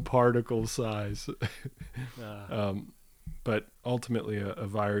below particle size. But ultimately, a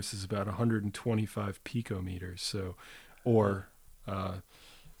virus is about 125 picometers. So, or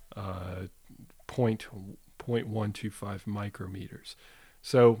 0.125 micrometers.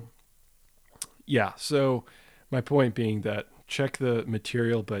 So, Yeah. So my point being that check the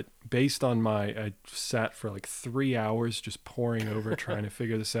material, but based on I sat for like 3 hours just poring over trying to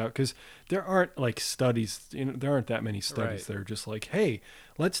figure this out because there aren't like studies, there aren't that many studies Right. that are just like, hey,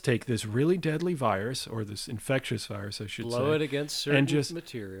 let's take this really deadly virus or this infectious virus, I should Blow say. it against certain just-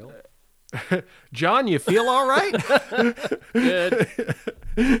 material. John, you feel all right? Good.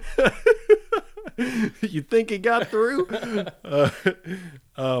 You think it got through?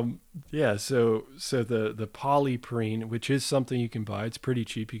 Yeah. So the polyprene, which is something you can buy, it's pretty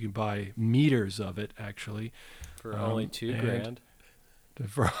cheap. You can buy meters of it actually For only $2,000.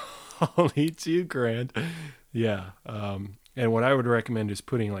 for only $2,000. Yeah. And what I would recommend is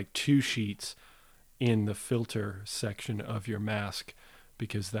putting like 2 sheets in the filter section of your mask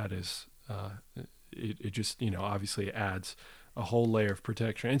because that is it just obviously adds a whole layer of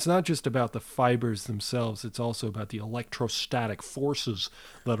protection. It's not just about the fibers themselves, it's also about the electrostatic forces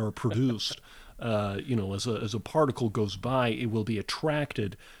that are produced. As a particle goes by, it will be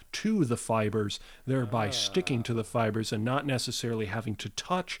attracted to the fibers, thereby sticking to the fibers and not necessarily having to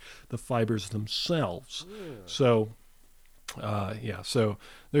touch the fibers themselves. So so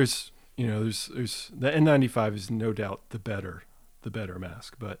there's the N95 is no doubt the better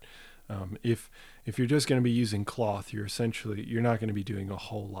mask, but if you're just going to be using cloth, you're not going to be doing a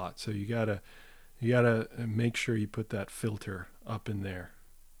whole lot. So you gotta make sure you put that filter up in there.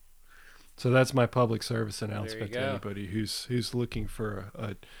 So that's my public service announcement to go. anybody who's looking for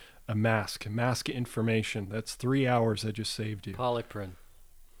a mask information. That's 3 hours I just saved you. Polyprene.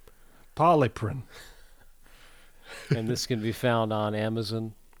 Polyprene. And this can be found on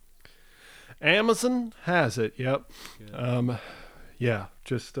Amazon. Amazon has it. Yep. Good. Yeah,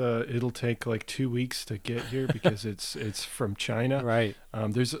 just it'll take like 2 weeks to get here because it's from China. Right.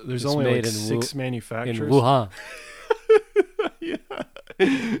 There's It's only made like in 6 In manufacturers. Wuhan. Yeah,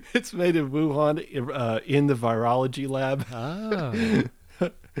 it's made in Wuhan in the virology lab. Oh.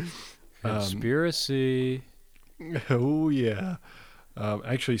 Conspiracy. Oh yeah.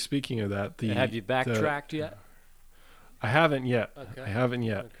 Actually, speaking of that, Have you backtracked yet? I haven't yet. Okay. I haven't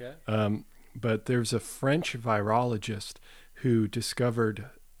yet. Okay. But there's a French virologist who discovered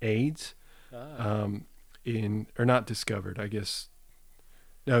AIDS. Or not discovered, I guess.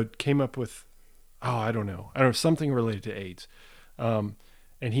 No, came up with, I don't know, something related to AIDS. And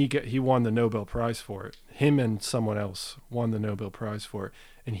he won the Nobel Prize for it. Him and someone else won the Nobel Prize for it.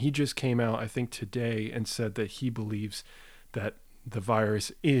 And he just came out, I think today, and said that he believes that the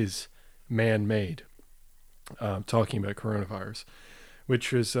virus is man-made. Talking about coronavirus,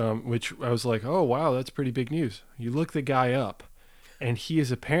 which I was like, oh wow, that's pretty big news. You look the guy up, and he is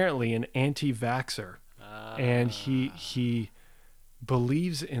apparently an anti-vaxxer, and he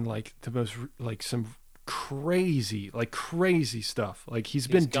believes in like the most like some crazy stuff. Like he's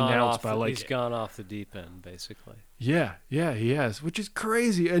been denounced by He's gone off the deep end, basically. Yeah, he has, which is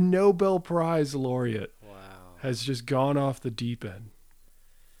crazy. A Nobel Prize laureate Wow. has just gone off the deep end.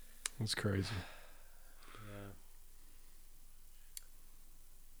 It's crazy.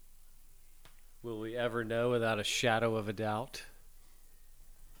 Will we ever know without a shadow of a doubt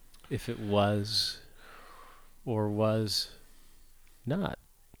if it was or was not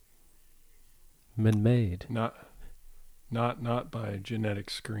man-made? Not by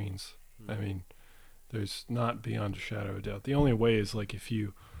genetic screens. I mean, there's not beyond a shadow of doubt. The only way is like if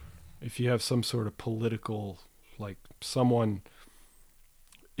you have some sort of political, like someone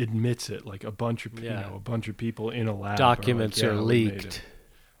admits it, like a bunch of a bunch of people in a lab. Documents are we made leaked. it.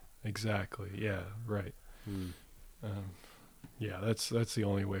 Exactly. Yeah. Right. Yeah. That's the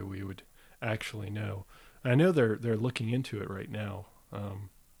only way we would actually know. I know they're looking into it right now.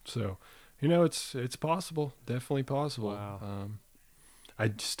 So it's possible. Definitely possible. Wow.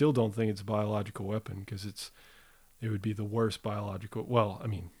 I still don't think it's a biological weapon because it would be the worst biological. Well, I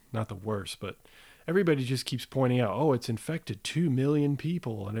mean, not the worst, but everybody just keeps pointing out, oh, it's infected 2 million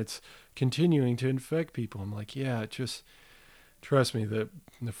people and it's continuing to infect people. I'm like, yeah, trust me, the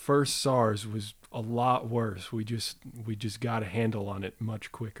first SARS was a lot worse. We just got a handle on it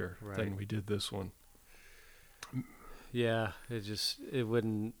much quicker than we did this one. Yeah, it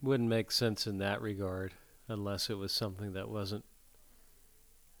wouldn't make sense in that regard unless it was something that wasn't.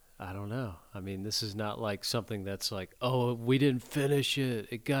 I don't know. I mean, this is not like something that's like, oh, we didn't finish it.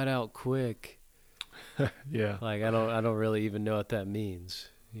 It got out quick. Yeah. Like I don't really even know what that means.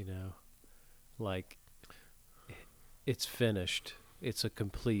 Like it's finished. It's a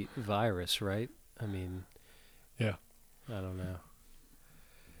complete virus, right? I mean, yeah. I don't know.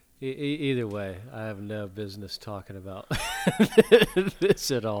 Either way, I have no business talking about this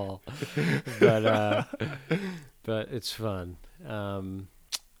at all. But it's fun.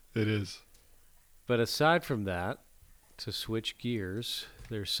 It is. But aside from that, to switch gears,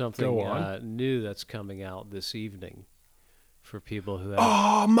 there's something Go on. new that's coming out this evening for people who have.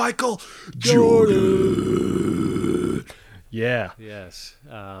 Oh, Michael Jordan. Yeah. Yes.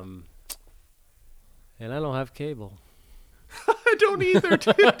 And I don't have cable. I don't either,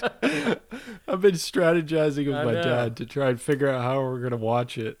 dude. I've been strategizing with I my know. dad to try and figure out how we're going to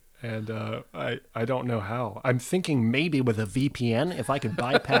watch it. And I don't know how. I'm thinking maybe with a VPN, if I could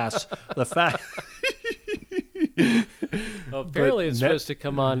bypass the fact. Well, apparently it's supposed to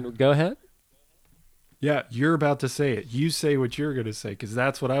come on. Go ahead. Yeah, you're about to say it. You say what you're going to say, because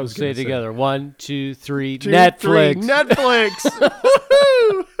that's what I was Say going it to say. together. 1, 2, 3. Two, Netflix. three, Netflix.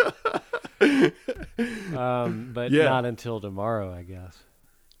 Woohoo! But Yeah. not until tomorrow, I guess.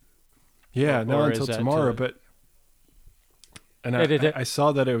 Yeah, Or not is until that tomorrow, to- but. And Hey, I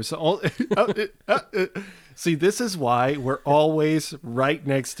saw that it was all. See, this is why we're always right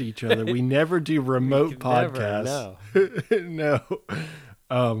next to each other. We never do remote podcasts. No.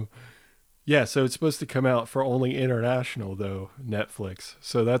 No. Yeah, so it's supposed to come out for only international though, Netflix.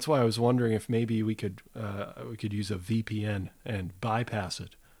 So that's why I was wondering if maybe we could use a VPN and bypass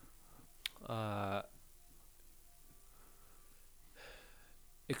it.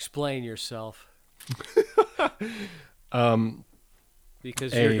 Explain yourself. Um,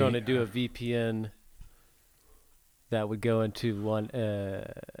 Because you're going to do a VPN that would go into one.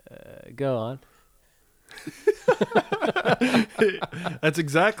 Go on. That's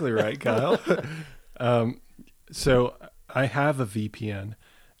exactly right, Kyle. So I have a VPN,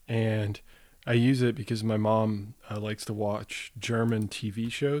 and I use it because my mom likes to watch German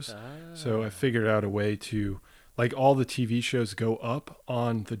TV shows. So I figured out a way to, like, all the TV shows go up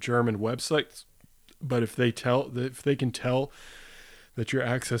on the German websites, but if they can tell that you're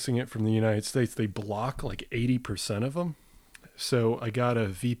accessing it from the United States, they block like 80% of them. So I got a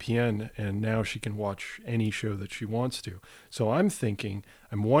VPN, and now she can watch any show that she wants to. So I'm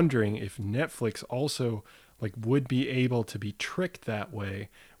wondering if Netflix also like would be able to be tricked that way,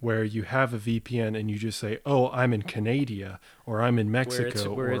 where you have a VPN and you just say, "Oh, I'm in Canada," or "I'm in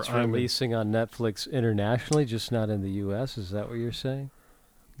Mexico," Where it's or "I'm." releasing on Netflix internationally, just not in the U.S. Is that what you're saying?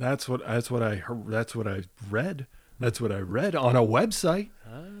 That's what I read. That's what I read on a website.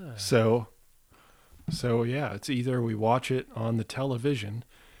 So yeah, it's either we watch it on the television,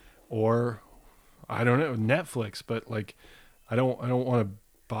 or I don't know, Netflix. But like, I don't want to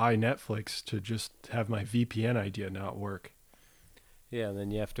buy Netflix to just have my VPN idea not work. Yeah, and then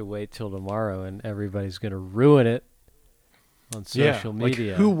you have to wait till tomorrow, and everybody's going to ruin it on social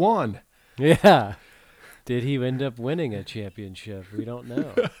media. Like, who won? Yeah. Did he end up winning a championship? We don't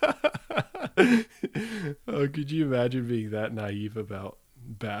know. Oh, could you imagine being that naive about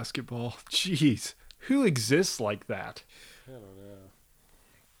basketball? Jeez, who exists like that? I don't know.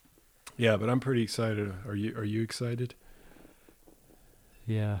 Yeah, but I'm pretty excited. Are you excited?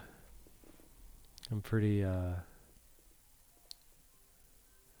 Yeah. I'm pretty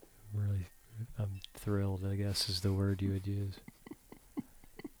I'm thrilled, I guess is the word you would use.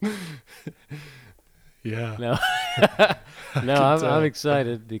 Yeah. No. No, I'm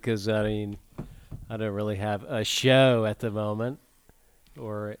excited because I mean I don't really have a show at the moment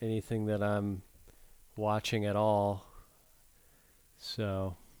or anything that I'm watching at all.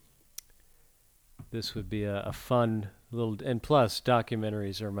 So this would be a fun little, and plus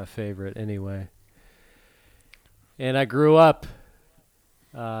documentaries are my favorite anyway. And I grew up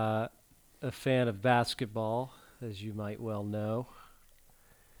a fan of basketball, as you might well know.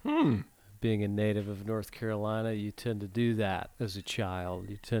 Being a native of North Carolina, you tend to do that as a child.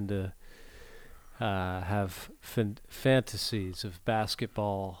 You tend to have fantasies of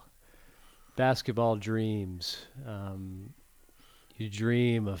basketball dreams. You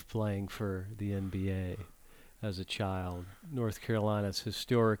dream of playing for the NBA as a child. North Carolina's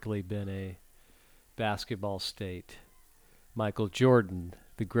historically been a basketball state. Michael Jordan,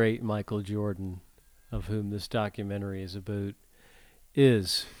 the great Michael Jordan, of whom this documentary is about,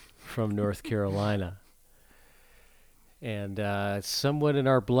 is from North Carolina. And it's somewhat in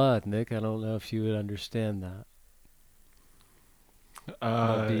our blood, Nick. I don't know if you would understand that.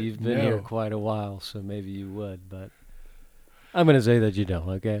 Maybe you've been here quite a while, so maybe you would, but I'm going to say that you don't,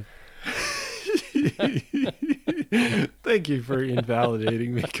 okay? Thank you for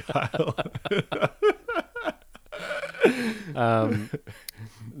invalidating me, Kyle.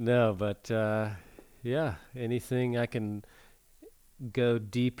 No, but yeah, anything I can go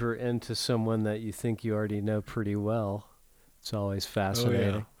deeper into someone that you think you already know pretty well. It's always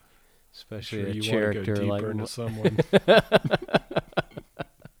fascinating, especially a character like into someone.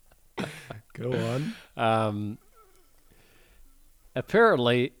 Go on.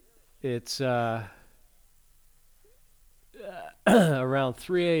 Apparently, it's around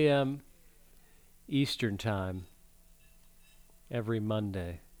 3 a.m. Eastern time every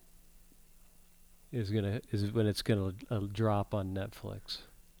Monday is when it's gonna drop on Netflix.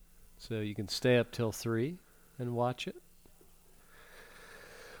 So you can stay up till 3 and watch it.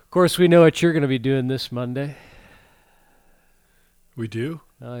 Of course, we know what you're going to be doing this Monday. We do?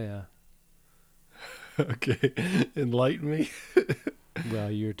 Oh, yeah. Okay. Enlighten me.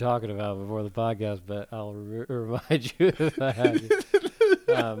 Well, you were talking about it before the podcast, but I'll remind you if I have you.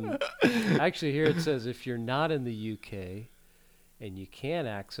 Actually, here it says if you're not in the UK and you can't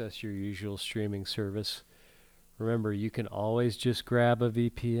access your usual streaming service, remember, you can always just grab a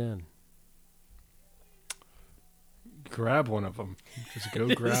VPN. Grab one of them. Just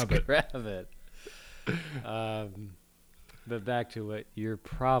go grab it. Grab it. But back to what you're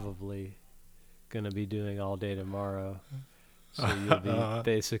probably going to be doing all day tomorrow. So you'll be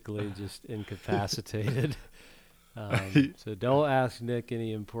basically just incapacitated. So don't ask Nick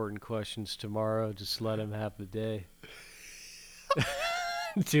any important questions tomorrow. Just let him have the day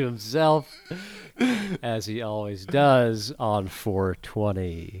to himself, as he always does on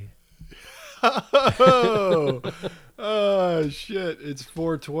 420. Oh, shit. It's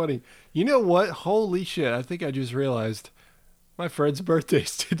 420. You know what? Holy shit. I think I just realized my friend's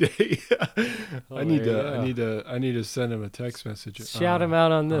birthday's today. I need to send him a text message. Shout him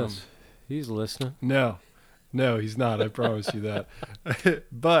out on this. He's listening. No, he's not. I promise you that.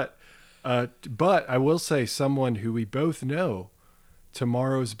 But I will say someone who we both know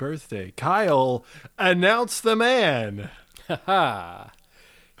tomorrow's birthday. Kyle, announce the man.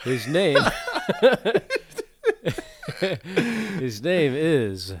 His name. His name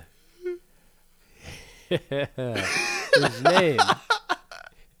is. His name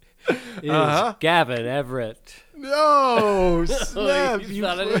is Gavin Everett. No, snap! You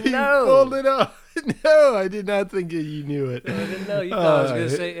thought I didn't know. Pulled it up. No, I did not think you knew it. I didn't know. You thought I was going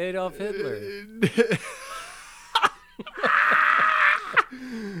to say Adolf Hitler.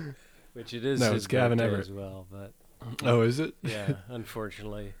 Which it is. No, his it's Gavin birthday Everett as well, but oh, is it? yeah,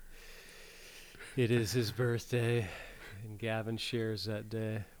 unfortunately, it is his birthday, and Gavin shares that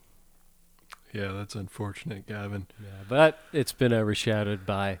day. Yeah, that's unfortunate, Gavin. Yeah, but it's been overshadowed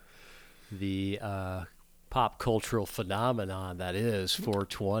by the pop cultural phenomenon that is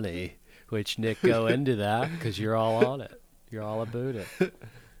 420, which, Nick, go into that because you're all on it. You're all about it.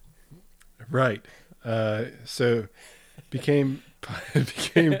 Right. So became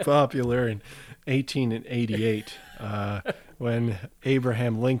popular in 1888 when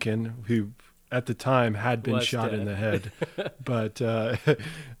Abraham Lincoln, who at the time had been shot in the head, but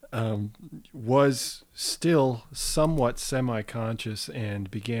was still somewhat semi-conscious and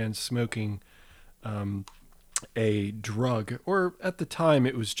began smoking a drug, or at the time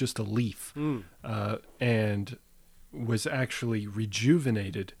it was just a leaf, and was actually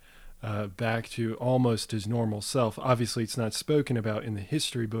rejuvenated back to almost his normal self. Obviously, it's not spoken about in the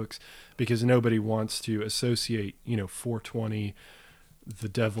history books because nobody wants to associate, 420, the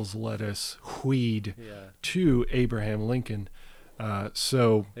devil's lettuce, weed, to Abraham Lincoln.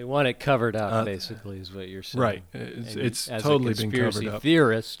 So they want it covered up, basically, is what you're saying. Right. It's totally been covered up. As a conspiracy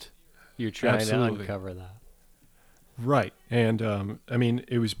theorist, you're trying Absolutely. to uncover that. Right. And,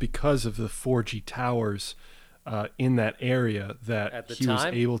 it was because of the 4G towers in that area that he was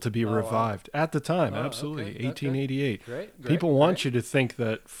able to be revived. Wow. At the time, absolutely. Okay. 1888. Great. People want you to think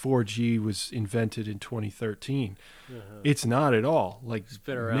that 4G was invented in 2013. It's not at all. It's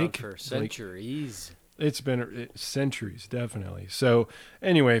been around for centuries. It's been centuries, definitely. So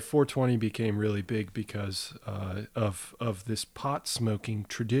anyway, 420 became really big because of this pot smoking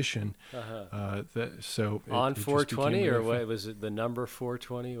tradition. On 420, or what was it? The number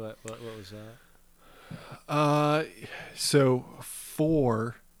 420? What was that? So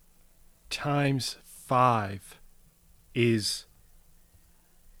 4 times 5 is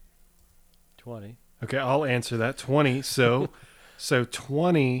 20. Okay, I'll answer that. 20. So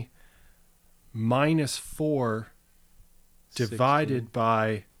 20 minus 4 divided 16.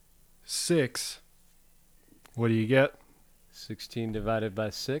 by 6. What do you get? 16 divided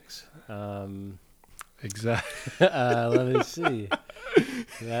by 6. Exactly. Let me see.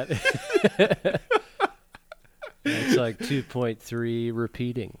 That's like 2.3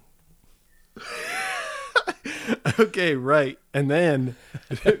 repeating. Okay, right. And then,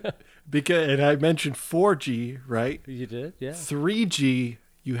 and I mentioned 4G, right? You did, yeah. 3G,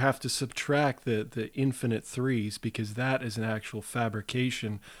 you have to subtract the infinite threes because that is an actual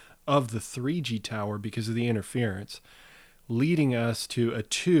fabrication of the 3G tower because of the interference, leading us to a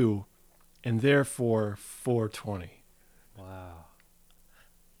 2 and therefore 420. Wow.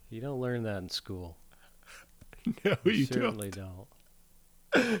 You don't learn that in school. No, you certainly don't.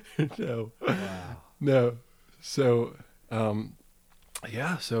 No. Wow. No. So,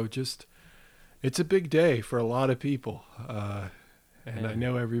 yeah, so just, it's a big day for a lot of people. And I Man.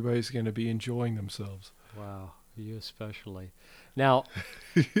 know everybody's going to be enjoying themselves. Wow, you especially. Now,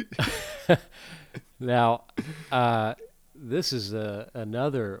 now, this is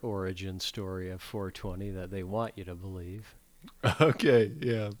another origin story of 420 that they want you to believe. Okay,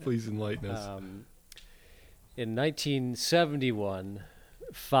 yeah, please enlighten us. In 1971,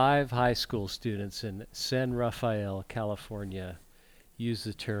 5 high school students in San Rafael, California, used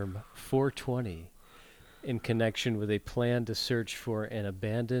the term 420 in connection with a plan to search for an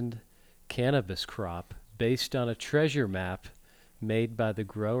abandoned cannabis crop based on a treasure map made by the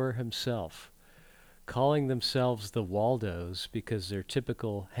grower himself. Calling themselves the Waldos because their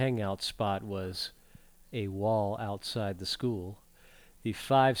typical hangout spot was a wall outside the school, the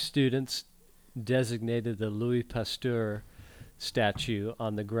 5 students designated the Louis Pasteur statue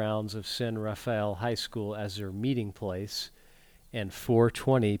on the grounds of San Rafael High School as their meeting place and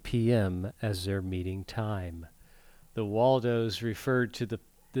 4:20 p.m. as their meeting time. The Waldos referred to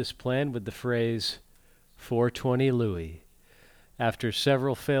this plan with the phrase 420 Louis. After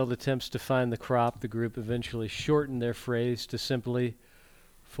several failed attempts to find the crop, the group eventually shortened their phrase to simply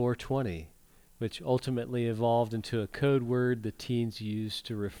 420, which ultimately evolved into a code word the teens used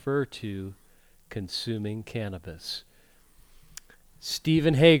to refer to consuming cannabis.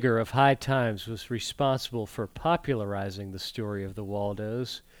 Stephen Hager of High Times was responsible for popularizing the story of the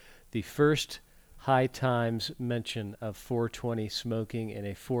Waldos. The first High Times mention of 420 smoking in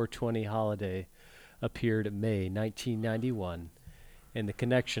a 420 holiday appeared in May 1991, and the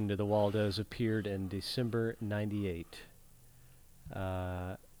connection to the Waldos appeared in December 98.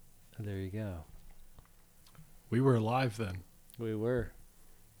 There you go. We were alive then. We were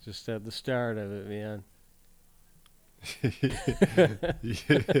just at the start of it, man.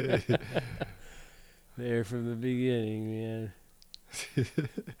 There from the beginning, man.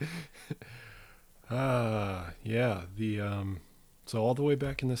 Yeah, so all the way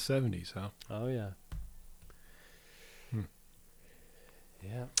back in the 70s, huh? Oh yeah.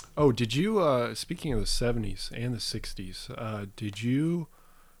 Yeah. Oh, did you, speaking of the 70s and the 60s, did you,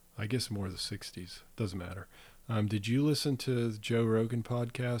 I guess more the 60s, doesn't matter. Did you listen to the Joe Rogan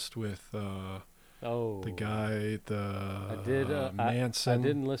podcast with the guy, I did. Manson? I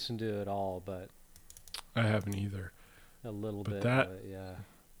didn't listen to it all, but I haven't either. a little But bit. Yeah.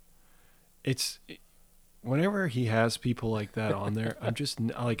 Whenever he has people like that on there, I'm just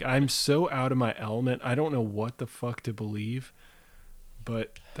like, I'm so out of my element. I don't know what the fuck to believe.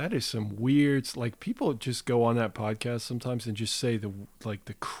 But that is some weird, like, people just go on that podcast sometimes and just say the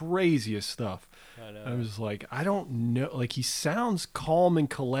craziest stuff. I know. I was like, I don't know. Like, he sounds calm and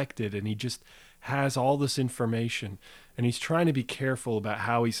collected, and he just has all this information, and he's trying to be careful about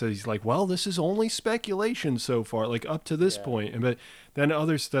how he says. He's like, well, this is only speculation so far, like up to this point. But then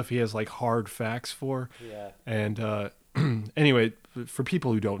other stuff he has like hard facts for. Yeah. And anyway, for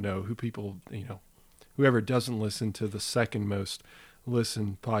people who don't know, whoever doesn't listen to the second most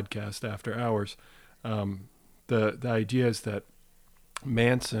listen podcast after hours, the idea is that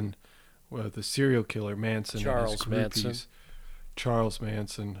Manson, the serial killer Manson, Charles and his groupies, Charles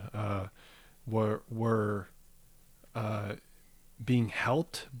Manson, were being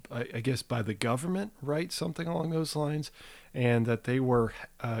helped, I guess, by the government, right? Something along those lines, and that they were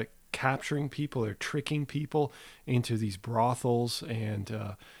capturing people or tricking people into these brothels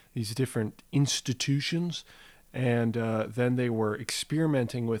and these different institutions. And then they were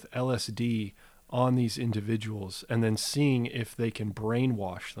experimenting with LSD on these individuals and then seeing if they can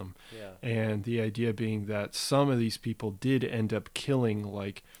brainwash them. Yeah. And the idea being that some of these people did end up killing,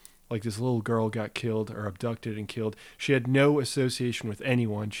 like this little girl got killed or abducted and killed. She had no association with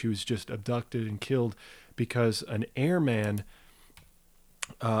anyone. She was just abducted and killed because an airman,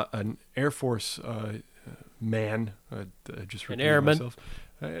 an Air Force man, just An repeating airman. myself,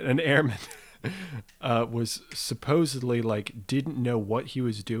 an airman. Was supposedly didn't know what he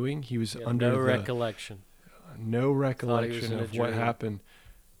was doing. He was under no recollection. No recollection in a of what dream. happened.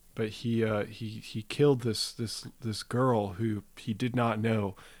 But he killed this girl who he did not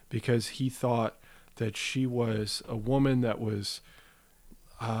know because he thought that she was a woman that was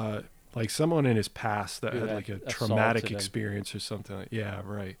like someone in his past that Who had had like a assaulted traumatic him. experience or something. Yeah,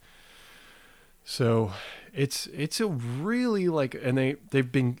 right. So it's a really and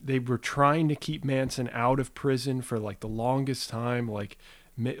they were trying to keep Manson out of prison for like the longest time. Like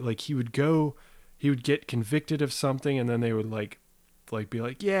he would get convicted of something and then they would like like be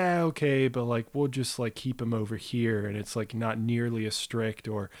like, yeah, okay, but like we'll just like keep him over here, and it's like not nearly as strict,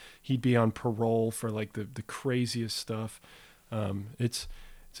 or he'd be on parole for like the craziest stuff. It's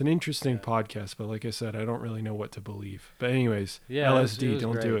an interesting podcast, but like I said, I don't really know what to believe. But anyways, LSD, it was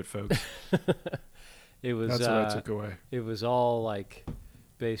don't great. do it, folks. It was That's what I took away. It was all like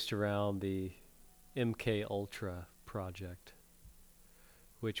based around the MK Ultra project,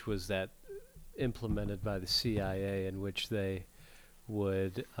 which was that implemented by the CIA, in which they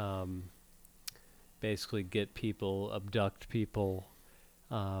would basically get people, abduct people,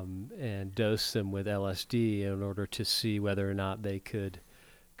 and dose them with LSD in order to see whether or not they could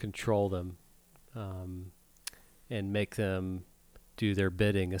control them, and make them do their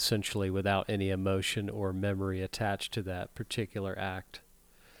bidding, essentially without any emotion or memory attached to that particular act.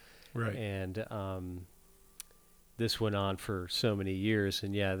 Right. And this went on for so many years,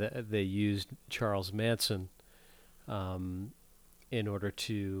 and they used Charles Manson in order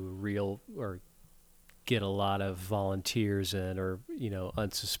to get a lot of volunteers in, or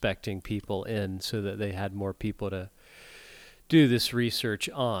unsuspecting people in, so that they had more people to do this research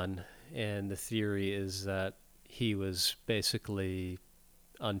on. And the theory is that he was basically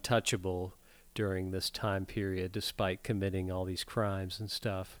untouchable during this time period, despite committing all these crimes and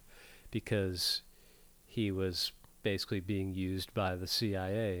stuff, because he was basically being used by the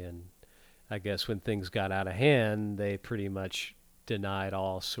CIA. And I guess when things got out of hand, they pretty much denied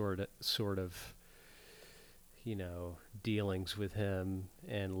all sort of dealings with him,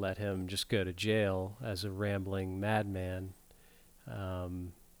 and let him just go to jail as a rambling madman.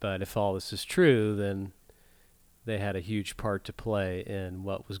 But if all this is true, then they had a huge part to play in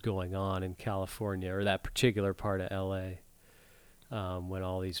what was going on in California, or that particular part of LA, when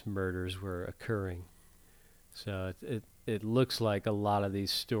all these murders were occurring. So it looks like a lot of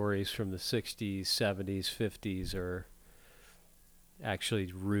these stories from the 60s, 70s, 50s are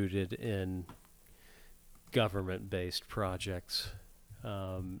actually rooted in government-based projects.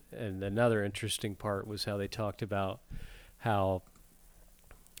 And another interesting part was how they talked about how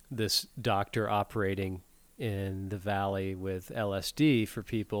this doctor operating in the valley with LSD for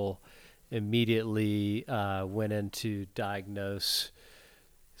people immediately went in to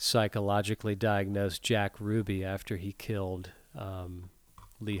psychologically diagnose Jack Ruby after he killed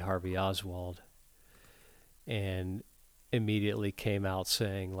Lee Harvey Oswald, and immediately came out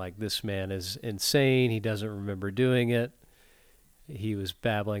saying, like, this man is insane, he doesn't remember doing it, he was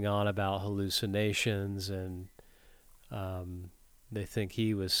babbling on about hallucinations, and they think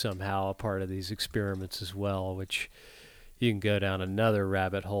he was somehow a part of these experiments as well, which you can go down another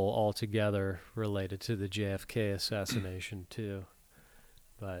rabbit hole altogether related to the JFK assassination too.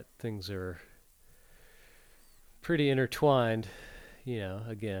 But things are pretty intertwined,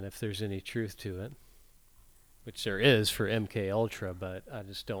 again, if there's any truth to it, which there is for MK Ultra, but I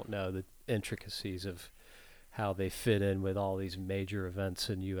just don't know the intricacies of how they fit in with all these major events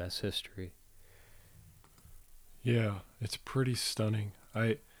in U.S. history. Yeah, it's pretty stunning.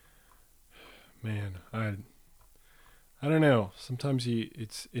 I don't know. Sometimes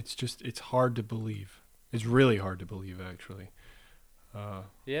it's hard to believe. It's really hard to believe, actually. I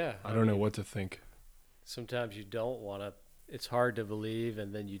don't know what to think. Sometimes you don't want to. It's hard to believe,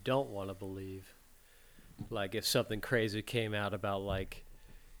 and then you don't want to believe. Like if something crazy came out about, like,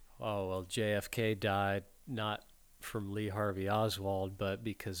 oh well, JFK died not from Lee Harvey Oswald, but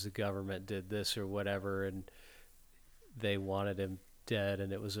because the government did this or whatever, and they wanted him dead,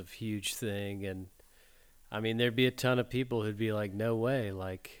 and it was a huge thing. And I mean, there'd be a ton of people who'd be like, no way,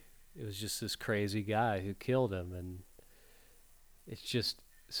 like it was just this crazy guy who killed him. And it's just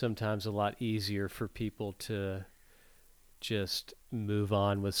sometimes a lot easier for people to just move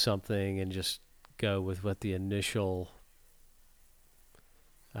on with something and just go with what the initial,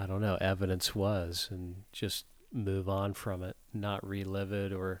 evidence was, and just move on from it, not relive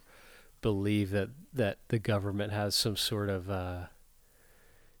it or believe that the government has some sort of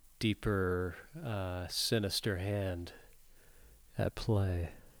deeper, sinister hand at play.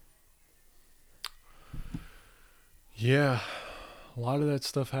 Yeah, a lot of that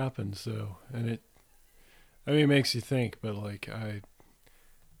stuff happens, though, and it makes you think. But like,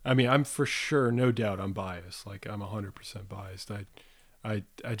 I'm for sure, no doubt, I'm biased. Like, I'm 100% biased. I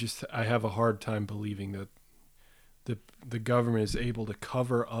have a hard time believing that the government is able to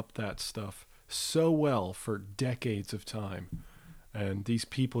cover up that stuff so well for decades of time, and these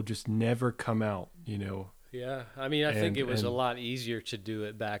people just never come out, Yeah, I mean, I think it was a lot easier to do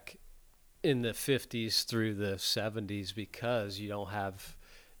it back in the 50s through the 70s because you don't have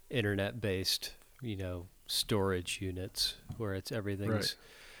internet-based, storage units where everything's,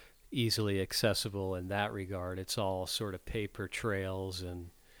 easily accessible in that regard. It's all sort of paper trails, and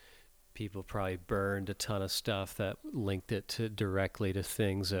people probably burned a ton of stuff that linked it to directly to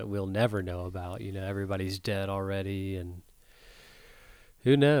things that we'll never know about. You know, everybody's dead already, and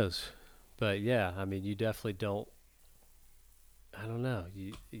who knows? But yeah, I mean, you definitely don't. I don't know.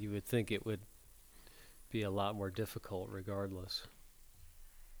 You would think it would be a lot more difficult, regardless.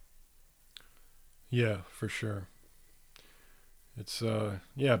 Yeah, for sure. It's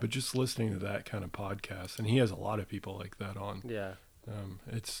yeah, but just listening to that kind of podcast, and he has a lot of people like that on. Yeah.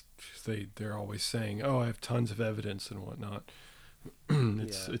 It's they're always saying, "Oh, I have tons of evidence and whatnot."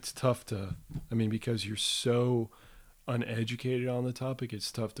 It's tough to, I mean, because you're so uneducated on the topic.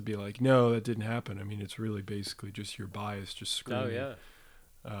 It's tough to be like, "No, that didn't happen." I mean, it's really basically just your bias just screaming. Oh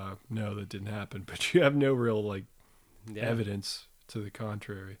yeah. No, that didn't happen, but you have no real like Yeah. evidence to the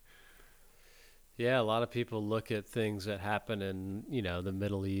contrary. Yeah, a lot of people look at things that happen in, the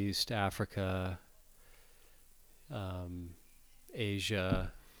Middle East, Africa,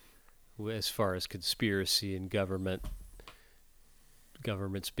 Asia, as far as conspiracy and governments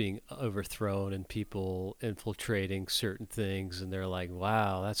being overthrown and people infiltrating certain things, and they're like,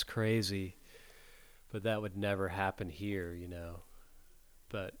 wow, that's crazy. But that would never happen here,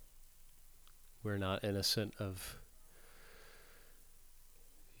 But we're not innocent of,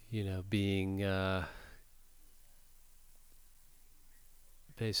 being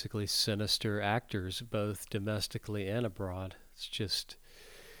basically sinister actors, both domestically and abroad. It's just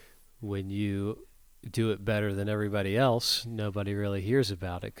when you do it better than everybody else, nobody really hears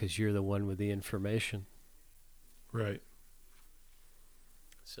about it because you're the one with the information. Right.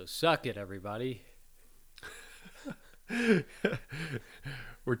 So suck it, everybody.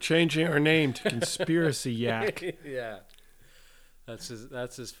 We're changing our name to Conspiracy Yak. Yeah. That's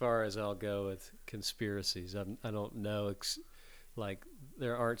as far as I'll go with conspiracies. I don't know, like,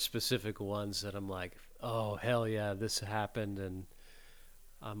 there aren't specific ones that I'm like, oh, hell yeah, this happened, and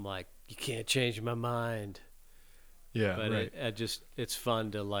I'm like, you can't change my mind. Yeah, But right. it's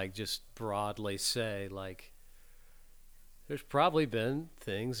fun to, like, just broadly say, like, there's probably been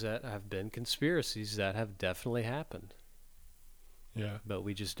things that have been conspiracies that have definitely happened. Yeah. But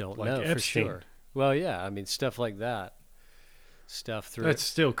we just don't Like know Epstein. for sure. Well, yeah, I mean, stuff like that. Stuff through. That's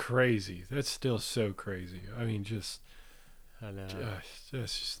still crazy. That's still so crazy. I mean, just I know.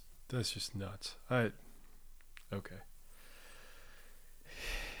 that's just nuts. Okay.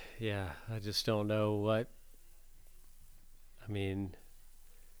 Yeah, I just don't know what. I mean,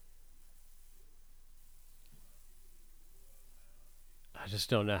 I just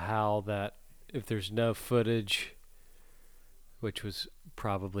don't know how that, if there's no footage, which was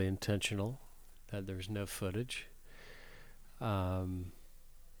probably intentional, that there's no footage. I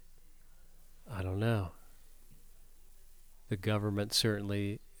don't know. The government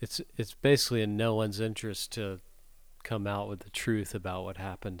certainly, it's basically in no one's interest to come out with the truth about what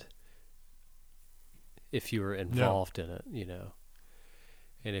happened if you were involved in it,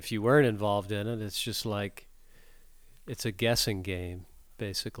 And if you weren't involved in it, it's just like, it's a guessing game,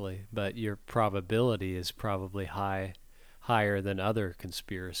 basically. But your probability is probably higher than other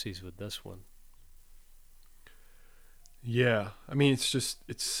conspiracies with this one. Yeah. I mean, it's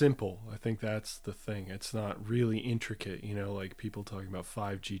simple. I think that's the thing. It's not really intricate, like people talking about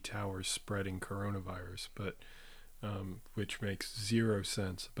 5G towers spreading coronavirus, but which makes zero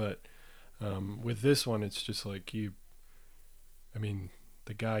sense. But with this one, it's just like the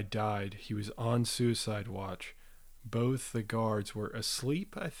guy died. He was on suicide watch. Both the guards were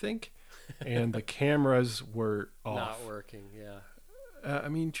asleep, I think, and the cameras were off. Not working, yeah. I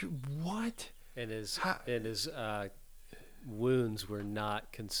mean, what? And his wounds were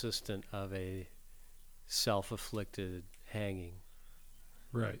not consistent of a self-afflicted hanging.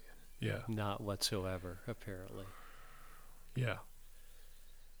 Right. Yeah. Not whatsoever, apparently. Yeah.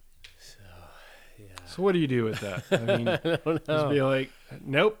 So, yeah. So what do you do with that? I mean, I don't know. just be like,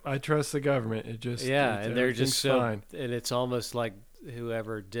 nope, I trust the government. And they're just so fine. And it's almost like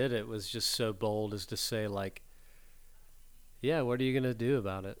whoever did it was just so bold as to say, like, yeah, what are you going to do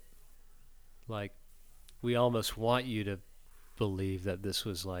about it? Like, we almost want you to believe that this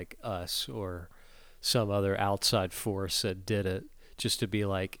was like us or some other outside force that did it, just to be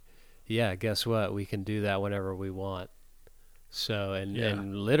like, yeah, guess what? We can do that whenever we want. So,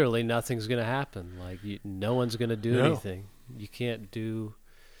 and literally nothing's going to happen. Like, no one's going to do anything. You can't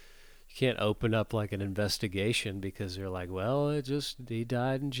open up like an investigation because they're like, well, he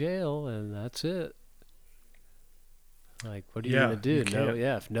died in jail and that's it. Like, what are you going to do? No,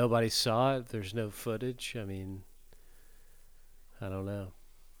 if nobody saw it, there's no footage. I mean, I don't know.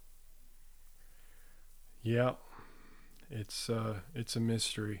 Yeah. It's a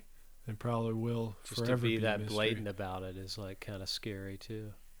mystery. and probably will Just forever to be that mystery. blatant about it is like kind of scary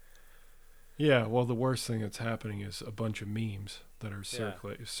too. Yeah, well, the worst thing that's happening is a bunch of memes that are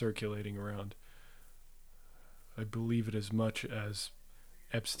circulating around. I believe it as much as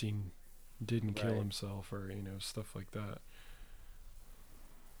Epstein didn't kill himself, or stuff like that.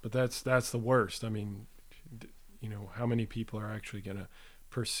 But that's the worst. I mean, how many people are actually going to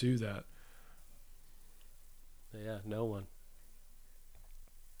pursue that? Yeah, no one.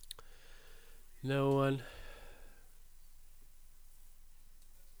 No one.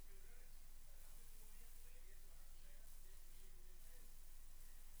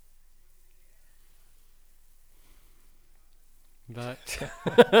 But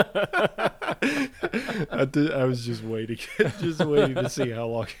I was just waiting to see how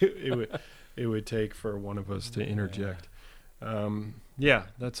long it would take for one of us to interject. Yeah,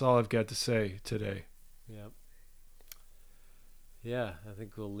 that's all I've got to say today. Yep. Yeah, I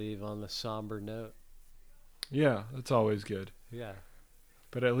think we'll leave on the somber note. Yeah, that's always good. Yeah.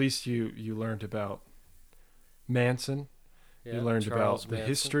 But at least you learned about Manson. Yeah, you learned Charles about the Manson.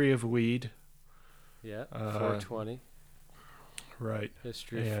 history of weed. Yeah, 420. Right.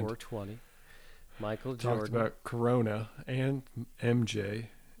 History of 420. Michael Jordan. Jordan. Talked about Corona and MJ.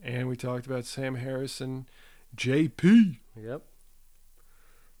 And we talked about Sam Harris and JP. Yep.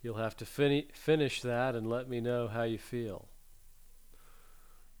 You'll have to finish that and let me know how you feel.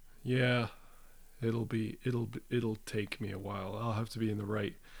 Yeah. It'll take me a while. I'll have to be in the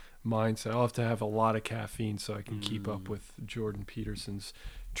right mindset. I'll have to have a lot of caffeine so I can keep up with Jordan Peterson's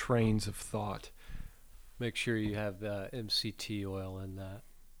trains of thought. Make sure you have MCT oil in that.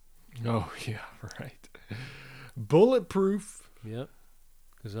 Oh, yeah, right. Bulletproof. Yep.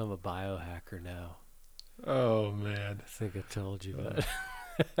 Because I'm a biohacker now. Oh, man. I think I told you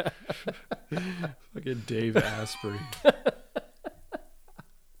that. Like a Dave Asprey.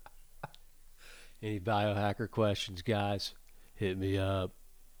 Any biohacker questions, guys? Hit me up.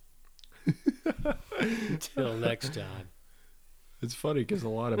 Until next time. It's funny because a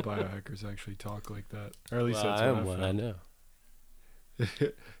lot of biohackers actually talk like that. Or at least that's I what am I one, found. I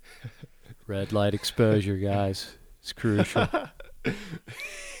know. Red light exposure, guys. It's crucial.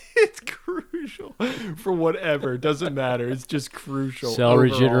 It's crucial for whatever. It doesn't matter. It's just crucial. Cell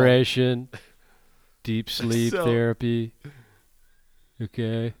overall. regeneration, deep sleep therapy.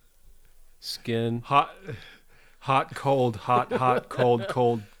 Okay. Skin. Hot, cold, hot, cold,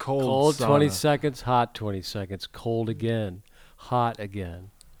 cold. Cold sauna. 20 seconds, hot 20 seconds, cold again, hot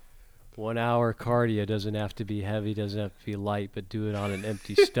again. 1 hour cardio doesn't have to be heavy, doesn't have to be light, but do it on an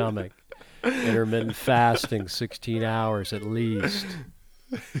empty stomach. Intermittent fasting, 16 hours at least.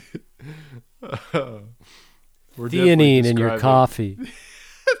 Theanine in your coffee.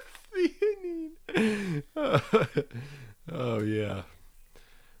 Theanine. Oh, yeah.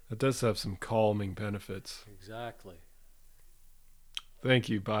 That does have some calming benefits. Exactly. Thank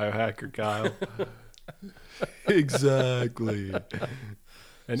you, biohacker Kyle. Exactly.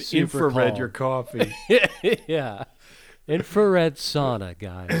 And Super infrared calm. your coffee. Yeah. Infrared sauna,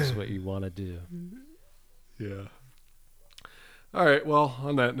 guys, is what you want to do. Yeah. All right. Well,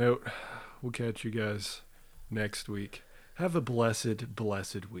 on that note, we'll catch you guys next week. Have a blessed,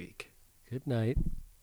 blessed week. Good night.